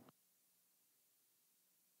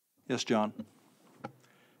 Yes, John.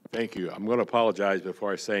 Thank you. I'm going to apologize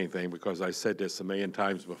before I say anything because I said this a million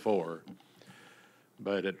times before.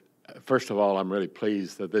 But first of all, I'm really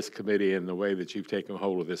pleased that this committee and the way that you've taken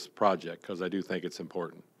hold of this project, because I do think it's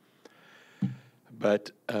important.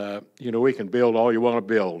 But, we can build all you want to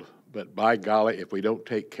build, but by golly, if we don't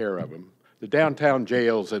take care of them, the downtown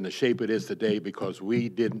jail's in the shape it is today because we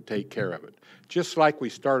didn't take care of it. Just like we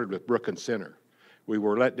started with Brookins Center. we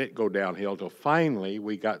were letting it go downhill till finally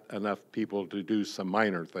we got enough people to do some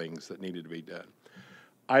minor things that needed to be done.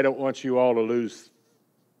 I don't want you all to lose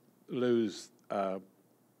the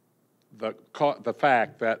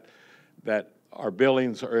fact that our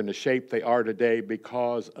buildings are in the shape they are today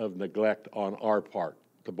because of neglect on our part,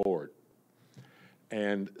 the board.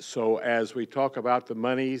 And so as we talk about the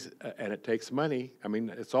monies, and it takes money, I mean,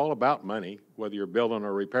 it's all about money, whether you're building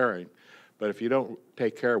or repairing. But if you don't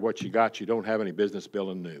take care of what you got, you don't have any business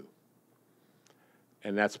building new.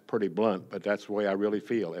 And that's pretty blunt, but that's the way I really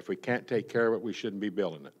feel. If we can't take care of it, we shouldn't be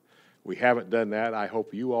building it. We haven't done that. I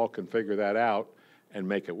hope you all can figure that out and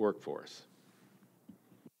make it work for us.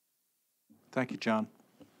 Thank you, John.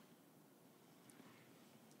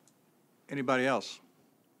 Anybody else?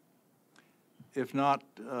 If not,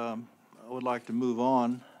 I would like to move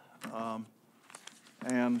on.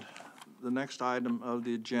 And the next item of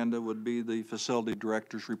the agenda would be the facility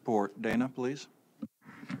director's report. Dana, please.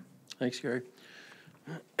 Thanks, Gary.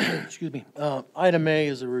 Excuse me. Item A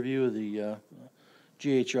is a review of the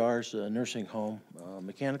GHR's nursing home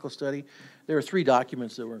mechanical study. There are 3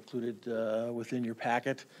 documents that were included within your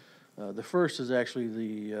packet. The first is actually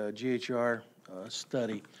the GHR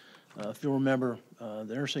study. If you'll remember,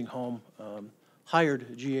 the nursing home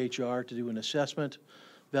hired GHR to do an assessment,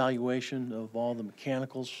 valuation of all the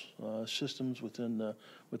mechanicals systems within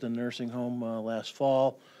the nursing home last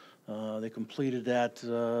fall. They completed that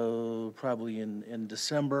probably in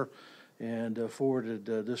December and forwarded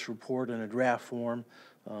this report in a draft form.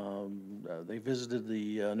 They visited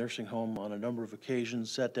the nursing home on a number of occasions,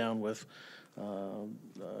 sat down with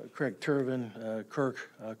Craig Turvin,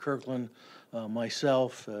 Kirkland,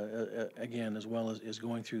 myself, again, as well as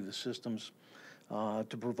going through the systems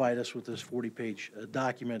to provide us with this 40-page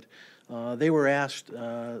document. They were asked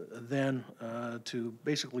then to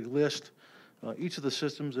basically list each of the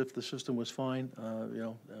systems, if the system was fine,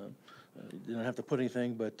 you didn't have to put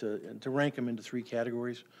anything, but to rank them into 3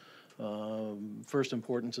 categories. First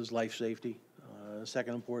importance is life safety.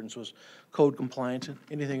 Second importance was code compliance,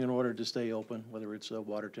 anything in order to stay open, whether it's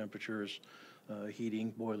water temperatures,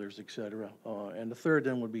 heating, boilers, et cetera. And the third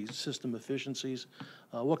then would be system efficiencies.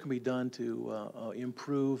 What can be done to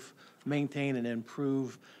improve, maintain, and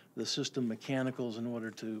improve the system mechanicals in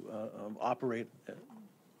order to operate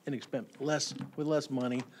with less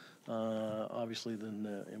money, obviously, than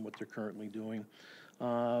in what they're currently doing.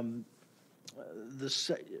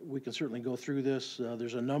 We can certainly go through this.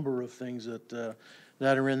 There's a number of things that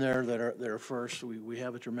are in there that are first. We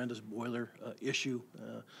have a tremendous boiler issue,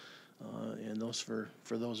 and those for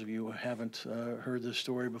those of you who haven't heard this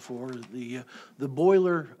story before, the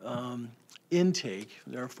boiler intake.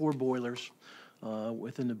 There are 4 boilers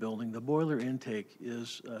within the building. The boiler intake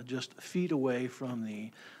is just feet away from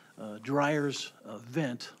the dryer's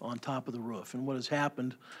vent on top of the roof. And what has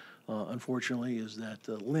happened, unfortunately, is that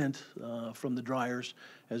the lint from the dryers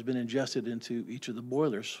has been ingested into each of the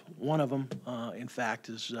boilers. One of them, in fact,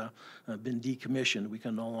 has been decommissioned. We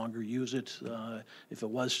can no longer use it. If it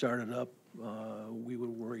was started up, we would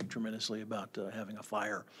worry tremendously about having a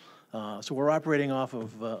fire. So we're operating off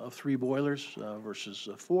of 3 boilers versus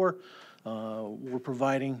 4. We're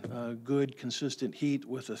providing good, consistent heat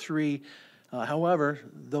with the 3. However,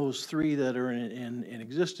 those 3 that are in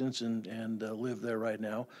existence and live there right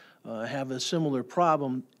now have a similar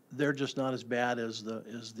problem. They're just not as bad as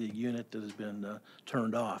the unit that has been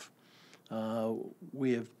turned off.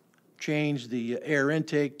 We have changed the air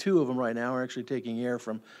intake. 2 of them right now are actually taking air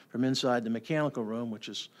from inside the mechanical room, which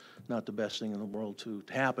is not the best thing in the world to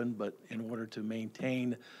happen, but in order to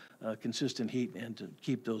maintain consistent heat and to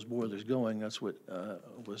keep those boilers going, that's what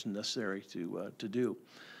was necessary to do.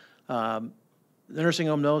 The nursing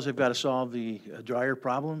home knows they've got to solve the dryer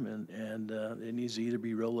problem, and it needs to either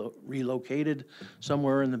be relocated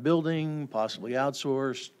somewhere in the building, possibly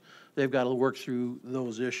outsourced. They've got to work through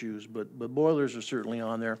those issues, but boilers are certainly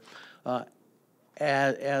on there.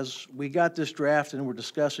 As we got this draft and we're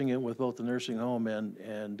discussing it with both the nursing home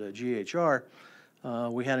and GHR,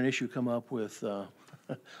 we had an issue come up with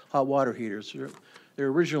hot water heaters. There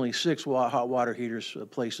were originally 6 hot water heaters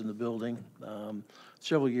placed in the building.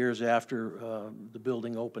 Several years after the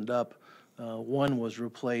building opened up, one was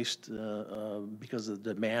replaced because of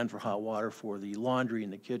the demand for hot water for the laundry in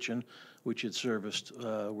the kitchen, which it serviced,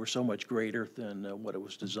 were so much greater than what it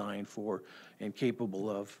was designed for and capable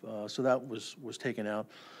of. So that was taken out.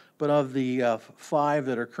 But of the 5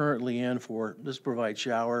 that are currently in for, this provides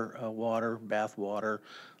shower water, bath water,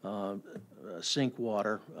 sink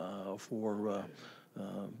water for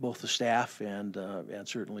both the staff and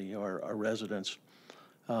certainly our residents.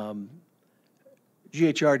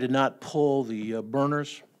 GHR did not pull the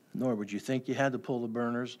burners nor would you think you had to pull the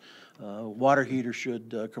burners. Water heater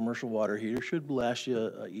should, commercial water heater should last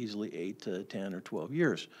you easily 8 to 10 or 12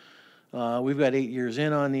 years. We've got 8 years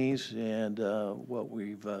in on these, and what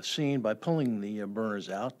we've seen by pulling the burners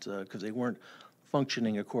out, because they weren't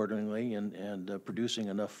functioning accordingly and producing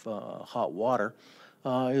enough hot water,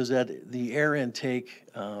 is that the air intake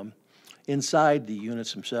inside the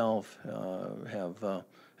units themselves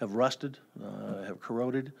have rusted, have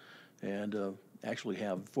corroded, and actually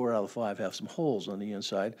have 4 out of 5 have some holes on the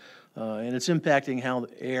inside, and it's impacting how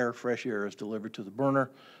the air, fresh air, is delivered to the burner,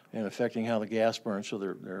 and affecting how the gas burns. So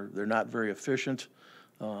they're not very efficient,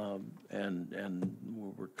 and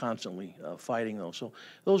we're constantly fighting those. So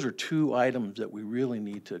those are 2 items that we really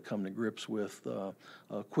need to come to grips with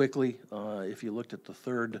quickly. If you looked at the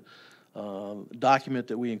third document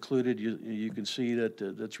that we included, you can see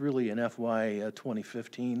that that's really in FY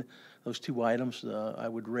 2015. Those 2 items, I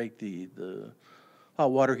would rate the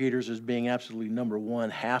hot water heaters as being absolutely number 1.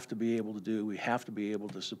 Have to be able to do. We have to be able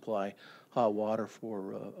to supply hot water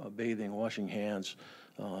for bathing, washing hands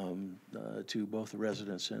to both the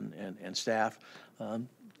residents and staff.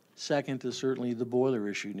 Second is certainly the boiler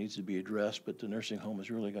issue needs to be addressed, but the nursing home is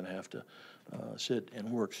really going to have to sit and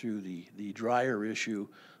work through the dryer issue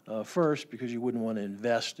first, because you wouldn't want to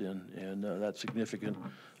invest in that significant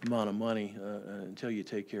amount of money until you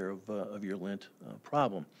take care of your lint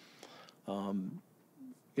problem.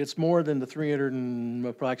 It's more than the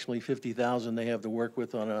approximately 50,000 they have to work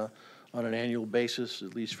with on an annual basis,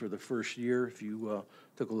 at least for the first year. If you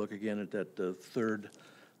took a look again at that third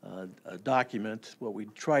document, what we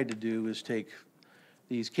tried to do is take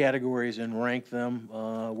these categories and rank them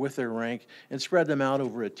with their rank and spread them out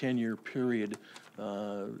over a 10-year period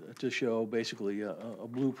to show basically a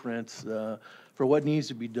blueprint for what needs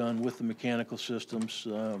to be done with the mechanical systems.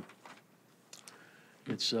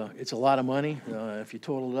 It's a lot of money. If you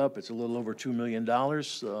total it up, it's a little over $2 million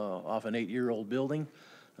off an 8-year-old building.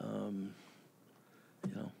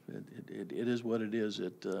 You know, it is what it is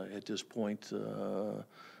at this point.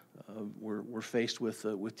 We're faced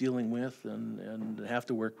with dealing with and have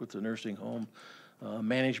to work with the nursing home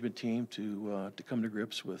management team to come to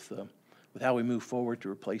grips with how we move forward to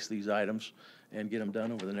replace these items and get them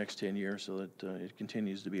done over the next 10 years so that it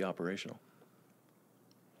continues to be operational.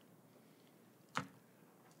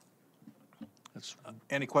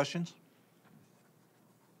 Any questions?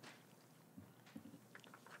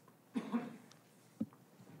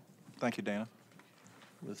 Thank you, Dana.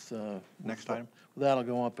 Next item. With that, I'll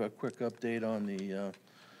go up a quick update on the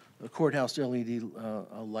courthouse LED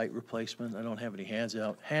light replacement. I don't have any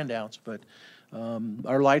handouts, but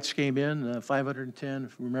our lights came in 510.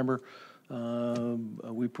 If you remember,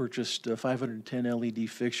 we purchased 510 LED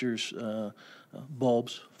fixtures,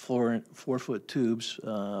 bulbs, 4-foot tubes,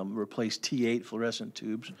 replaced T8 fluorescent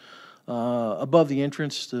tubes above the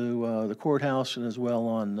entrance to the courthouse, and as well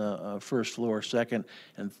on first floor, second,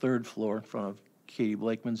 and third floor in front of Katie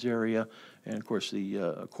Blakeman's area, and of course the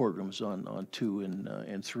courtrooms on 2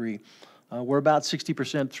 and 3. We're about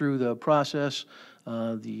 60% through the process.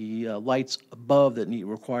 The lights above that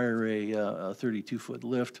require a 32-foot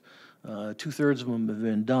lift. 2/3 of them have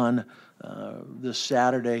been done. This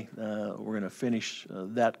Saturday, we're going to finish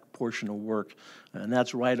that portion of work, and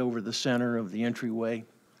that's right over the center of the entryway.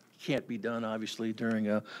 Can't be done, obviously, during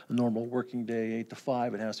a normal working day, 8 to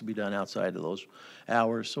 5. It has to be done outside of those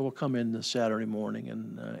hours. So we'll come in this Saturday morning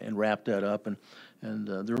and wrap that up, and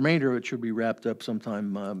the remainder of it should be wrapped up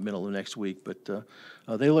sometime middle of next week. But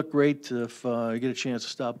they look great. If you get a chance to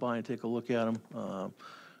stop by and take a look at them,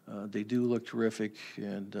 they do look terrific,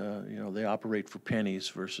 and you know, they operate for pennies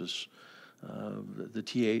versus the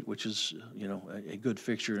T8, which is, you know, a good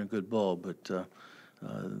fixture and a good bulb, but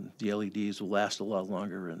the LEDs will last a lot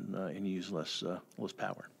longer and use less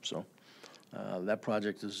power. So that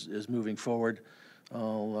project is moving forward.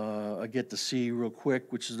 I'll get to see real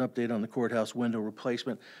quick, which is an update on the courthouse window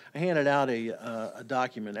replacement. I handed out a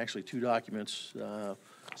document, actually 2 documents.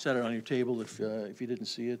 Set it on your table if you didn't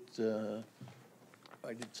see it.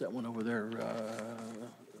 I did set one over there.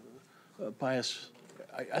 Pius,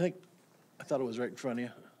 I thought it was right in front of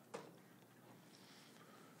you.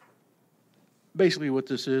 Basically what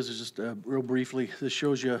this is just real briefly, this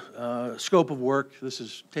shows you scope of work. This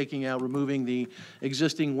is removing the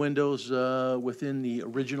existing windows within the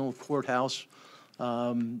original courthouse.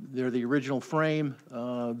 They're the original frame.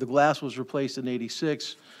 The glass was replaced in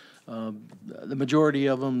 '86. The majority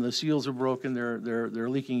of them, the seals are broken. They're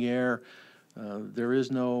leaking air. There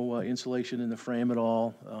is no insulation in the frame at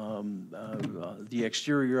all. The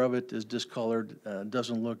exterior of it is discolored,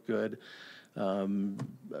 doesn't look good.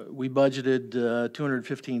 We budgeted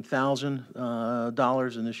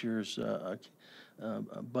 $215,000 in this year's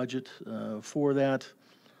budget for that.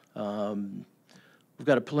 We've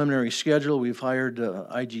got a preliminary schedule. We've hired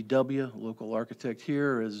IGW, local architect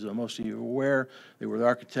here, as most of you are aware. They were the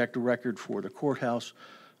architect of record for the courthouse.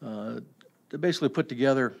 They basically put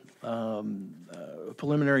together a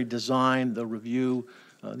preliminary design, the review.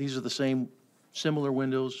 These are the similar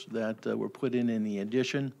windows that were put in the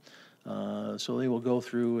addition. So they will go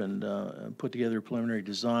through and put together a preliminary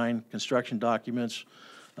design, construction documents,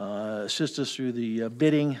 assist us through the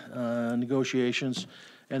bidding negotiations,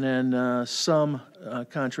 and then some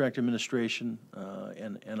contract administration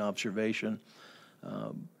and observation.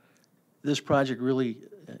 This project really,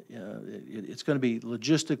 it's going to be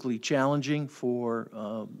logistically challenging for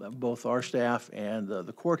both our staff and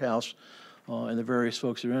the courthouse and the various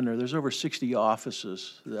folks that are in there. There's over 60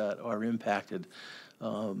 offices that are impacted.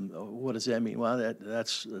 What does that mean? Well,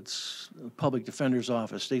 that's public defender's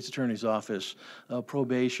office, state's attorney's office,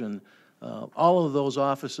 probation. All of those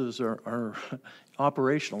offices are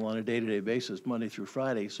operational on a day-to-day basis, Monday through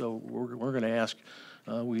Friday. So we're going to ask,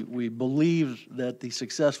 we believe that the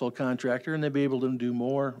successful contractor, and they'll be able to do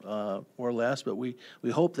more or less, but we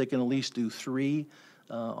hope they can at least do 3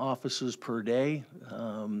 offices per day.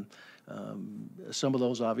 Some of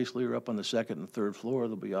those obviously are up on the 2nd and 3rd floor.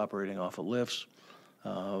 They'll be operating off of lifts.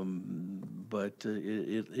 But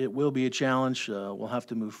it will be a challenge. We'll have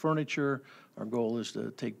to move furniture. Our goal is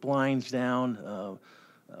to take blinds down,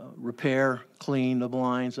 repair, clean the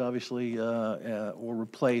blinds, obviously, or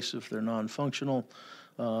replace if they're non-functional.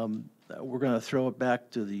 We're going to throw it back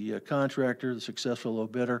to the contractor, the successful low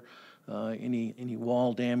bidder. Any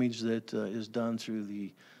wall damage that is done through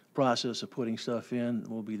the process of putting stuff in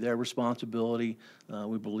will be their responsibility.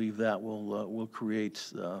 We believe that will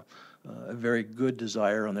create a very good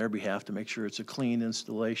desire on their behalf to make sure it's a clean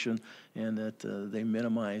installation and that they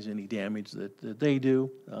minimize any damage that they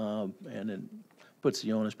do, and it puts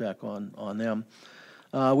the onus back on them.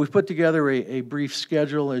 We've put together a brief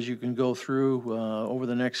schedule, as you can go through over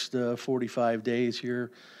the next 45 days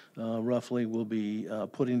here. Roughly, we'll be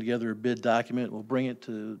putting together a bid document. We'll bring it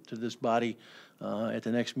to this body at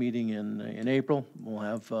the next meeting in April. We'll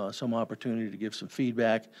have some opportunity to give some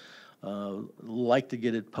feedback. Like to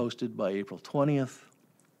get it posted by April 20th.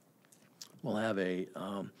 We'll have a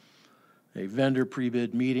vendor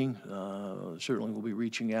pre-bid meeting. Certainly we'll be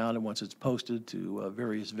reaching out, and once it's posted, to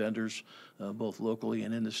various vendors, both locally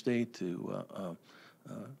and in the state, to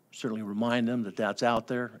certainly remind them that that's out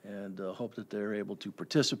there, and hope that they're able to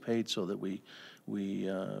participate so that we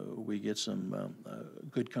get some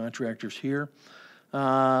good contractors here.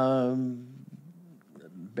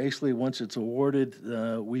 Basically, once it's awarded,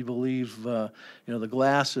 we believe, the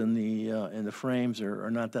glass and the frames are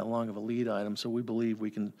not that long of a lead item, so we believe we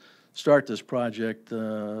can start this project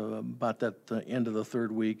about that end of the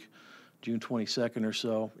 3rd week, June 22nd or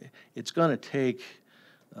so. It's going to take,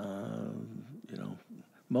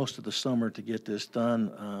 most of the summer to get this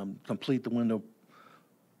done, complete the window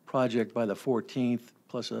project by the 14th,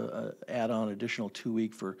 plus a add-on additional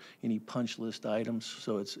 2-week for any punch list items.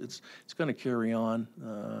 So it's going to carry on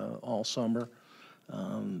all summer.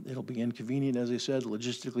 It'll be inconvenient, as I said,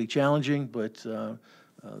 logistically challenging, but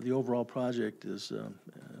the overall project is,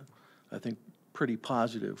 I think, pretty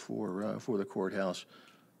positive for the courthouse.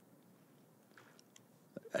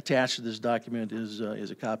 Attached to this document is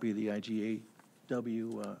a copy of the IGW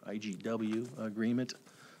agreement.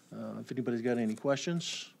 If anybody's got any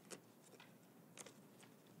questions.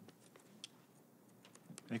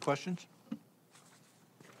 Any questions?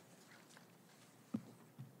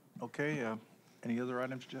 Okay, any other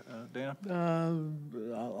items, Dana?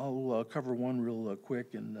 I'll cover one real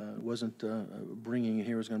quick, and wasn't bringing it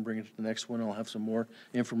here. I was going to bring it to the next one. I'll have some more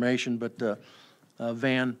information, but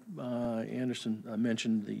Van Anderson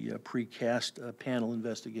mentioned the precast panel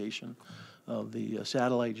investigation of the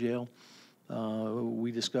satellite jail.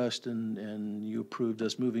 We discussed and you approved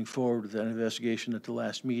us moving forward with that investigation at the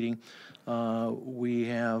last meeting. We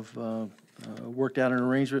have worked out an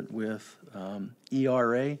arrangement with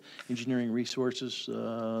ERA, Engineering Resources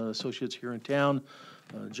Associates here in town.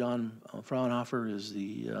 John Fraunhofer is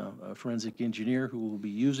the forensic engineer who we'll be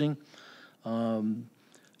using.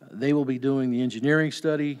 They will be doing the engineering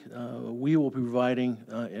study. We will be providing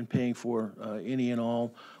and paying for any and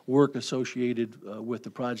all work associated with the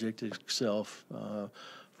project itself.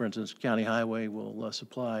 For instance, County Highway will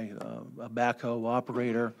supply a backhoe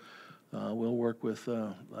operator. We'll work with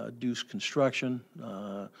Deuce Construction.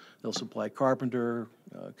 They'll supply carpenter,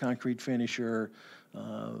 concrete finisher.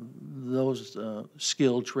 Those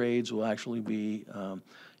skilled trades will actually be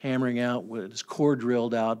hammering out, it's core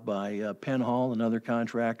drilled out by Penhall, another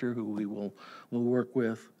contractor who we will work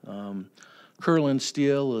with. Curlin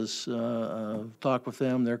Steel is, talked with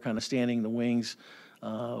them, they're kind of standing in the wings.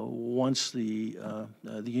 Once the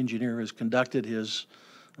engineer has conducted his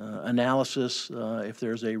analysis, if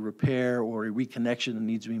there's a repair or a reconnection that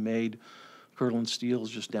needs to be made, Curlin Steel is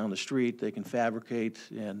just down the street. They can fabricate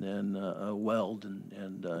and then weld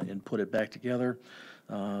and put it back together.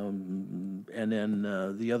 And then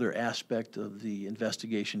the other aspect of the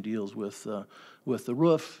investigation deals with the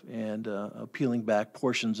roof and peeling back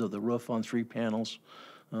portions of the roof on 3 panels.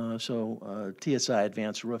 So TSI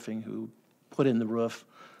Advanced Roofing, who put in the roof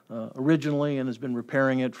originally and has been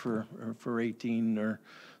repairing it for 18 or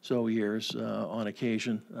so years on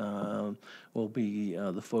occasion, will be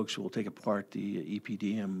the folks who will take apart the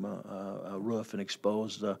EPDM roof and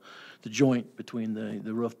expose the joint between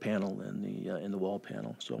the roof panel and the wall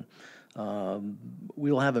panel. So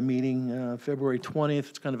we'll have a meeting February 20th.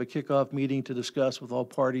 It's kind of a kickoff meeting to discuss with all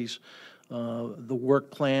parties the work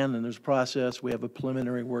plan, and there's a process. We have a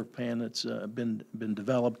preliminary work plan that's been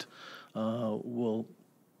developed. We'll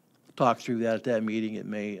talk through that at that meeting. It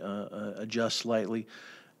may adjust slightly.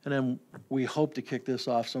 And then we hope to kick this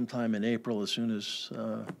off sometime in April, as soon as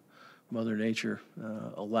Mother Nature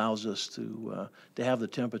allows us to have the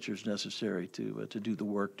temperatures necessary to do the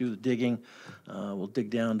work, do the digging. We'll dig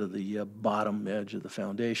down to the bottom edge of the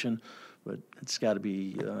foundation, but it's got to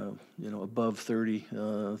be above 30,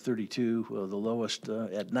 32. The lowest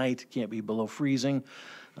at night can't be below freezing.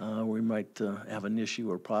 We might have an issue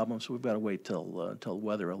or problem, so we've got to wait till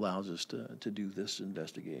weather allows us to do this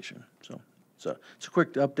investigation. So it's a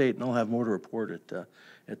quick update, and I'll have more to report at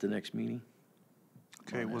the next meeting.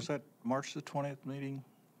 Okay, was that March the 20th meeting?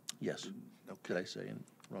 Yes. Did I say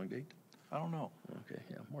wrong date? I don't know. Okay,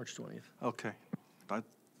 yeah, March 20th. Okay. I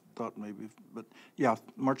thought maybe, but yeah,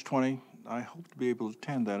 March 20. I hope to be able to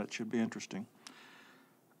attend that. It should be interesting.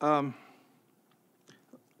 I'd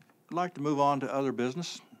like to move on to other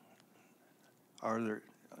business. Are there,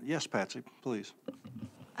 yes, Patsy, please.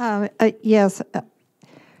 Yes.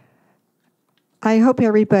 I hope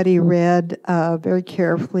everybody read very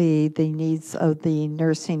carefully the needs of the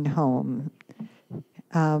nursing home,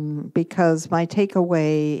 because my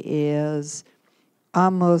takeaway is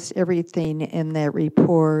almost everything in that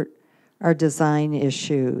report are design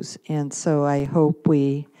issues. And so I hope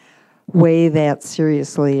we weigh that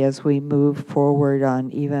seriously as we move forward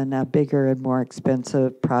on even a bigger and more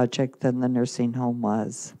expensive project than the nursing home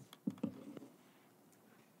was.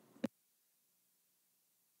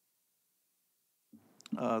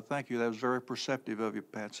 Thank you. That was very perceptive of you,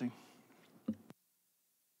 Patsy.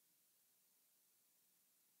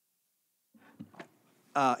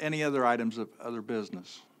 Any other items of other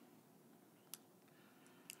business?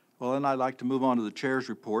 Well, then I'd like to move on to the chair's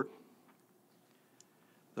report.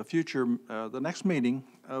 The next meeting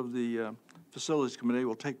of the Facilities Committee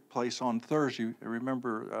will take place on Thursday.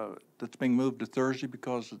 Remember, that's being moved to Thursday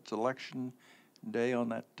because it's election day on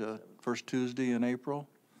that first Tuesday in April.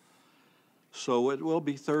 So it will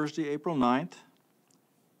be Thursday, April 9th,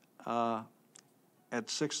 at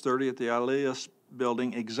 6:30 at the Elias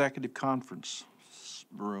Building Executive Conference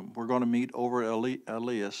Room. We're going to meet over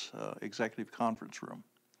Elias Executive Conference Room.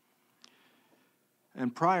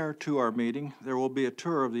 And prior to our meeting, there will be a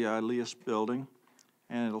tour of the Elias Building,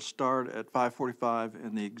 and it'll start at 5:45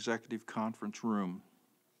 in the Executive Conference Room.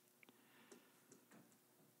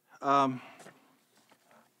 I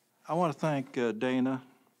want to thank Dana,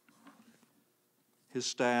 his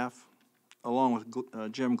staff, along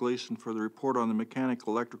with Jim Gleason, for the report on the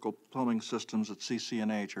mechanical, electrical, plumbing systems at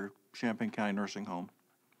CCNH, or Champaign County Nursing Home.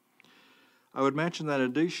 I would mention that in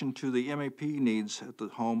addition to the MAP needs at the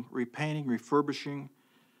home, repainting, refurbishing,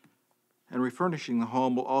 and refurnishing the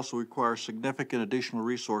home will also require significant additional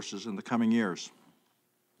resources in the coming years.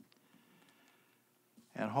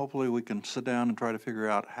 And hopefully we can sit down and try to figure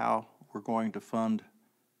out how we're going to fund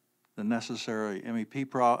the necessary MEP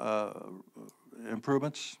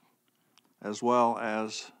improvements, as well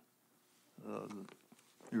as the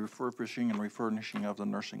refurbishing and refurnishing of the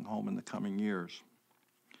nursing home in the coming years.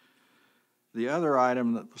 The other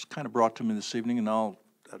item that was kind of brought to me this evening, and I'll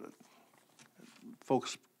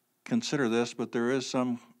folks consider this, but there is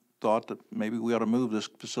some thought that maybe we ought to move this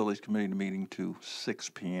Facilities Committee meeting to 6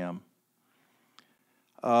 p.m.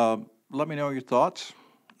 Let me know your thoughts.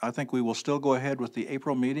 I think we will still go ahead with the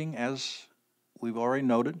April meeting as we've already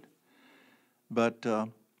noted. But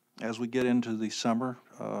as we get into the summer,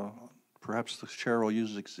 perhaps the chair will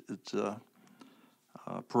use its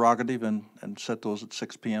prerogative and set those at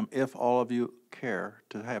 6 p.m. if all of you care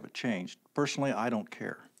to have it changed. Personally, I don't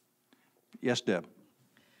care. Yes, Deb?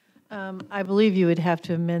 I believe you would have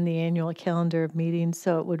to amend the annual calendar of meetings,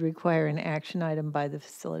 so it would require an action item by the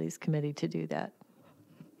Facilities Committee to do that.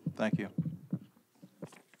 Thank you.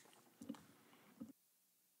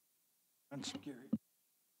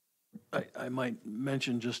 I might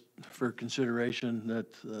mention just for consideration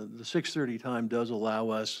that the 6:30 time does allow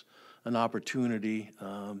us an opportunity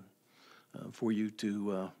for you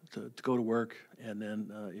to go to work. And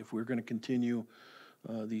then if we're going to continue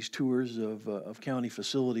these tours of county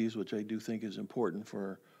facilities, which I do think is important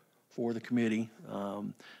for the committee,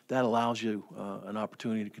 that allows you an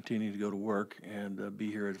opportunity to continue to go to work and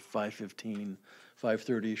be here at 5:15,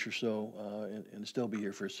 5:30ish or so, and still be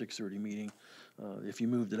here for a 6:30 meeting. If you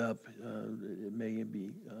moved it up, it may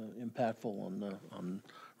be impactful on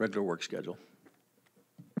regular work schedule.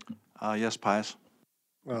 Yes, Pius?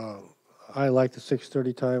 I like the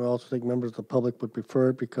 6:30 time. I also think members of the public would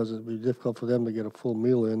prefer it because it'd be difficult for them to get a full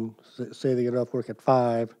meal in. Say they get off work at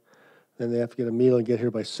 5, then they have to get a meal and get here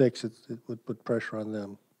by 6. It would put pressure on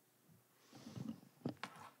them.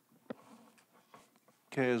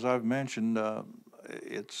 Okay, as I've mentioned, I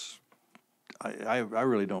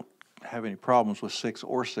really don't have any problems with 6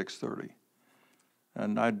 or 6:30.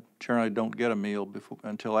 And I generally don't get a meal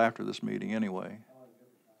until after this meeting anyway.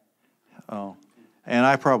 Oh, and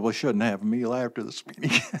I probably shouldn't have a meal after this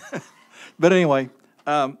meeting. But anyway,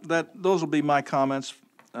 those will be my comments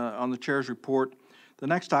on the chair's report. The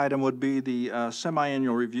next item would be the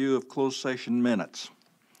semi-annual review of closed session minutes.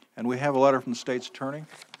 And we have a letter from the state's attorney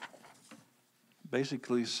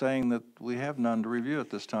basically saying that we have none to review at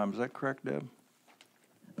this time. Is that correct, Deb?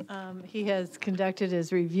 He has conducted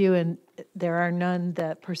his review, and there are none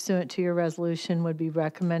that pursuant to your resolution would be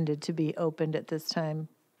recommended to be opened at this time.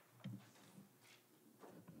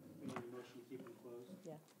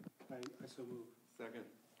 Yeah. I so move. Second.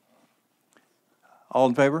 All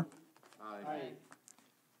in favor? Aye.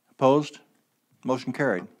 Opposed? Motion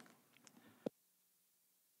carried.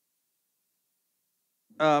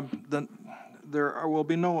 Then there will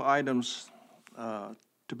be no items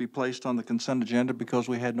to be placed on the consent agenda because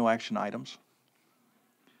we had no action items.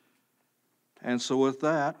 And so with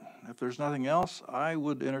that, if there's nothing else, I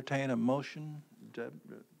would entertain a motion. Deb,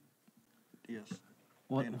 yes.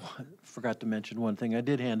 Forgot to mention one thing. I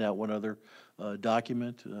did hand out one other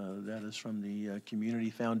document. That is from the Community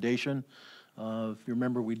Foundation. If you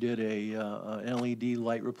remember, we did a LED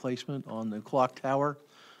light replacement on the clock tower.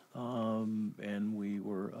 And we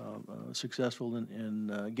were successful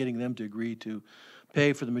in getting them to agree to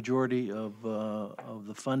pay for the majority of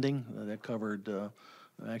the funding. That covered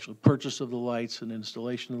actual purchase of the lights and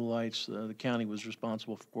installation of the lights. The county was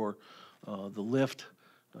responsible for the lift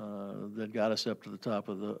that got us up to the top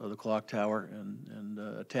of the clock tower, and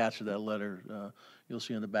attached to that letter, you'll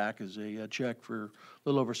see on the back is a check for a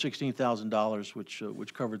little over $16,000,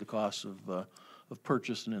 which covered the costs of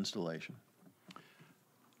purchase and installation.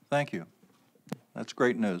 Thank you. That's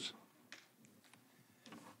great news.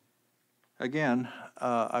 Again,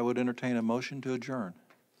 I would entertain a motion to adjourn.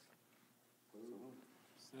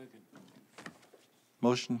 Second.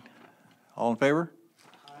 Motion, all in favor?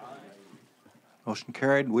 Aye. Motion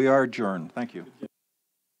carried. We are adjourned. Thank you.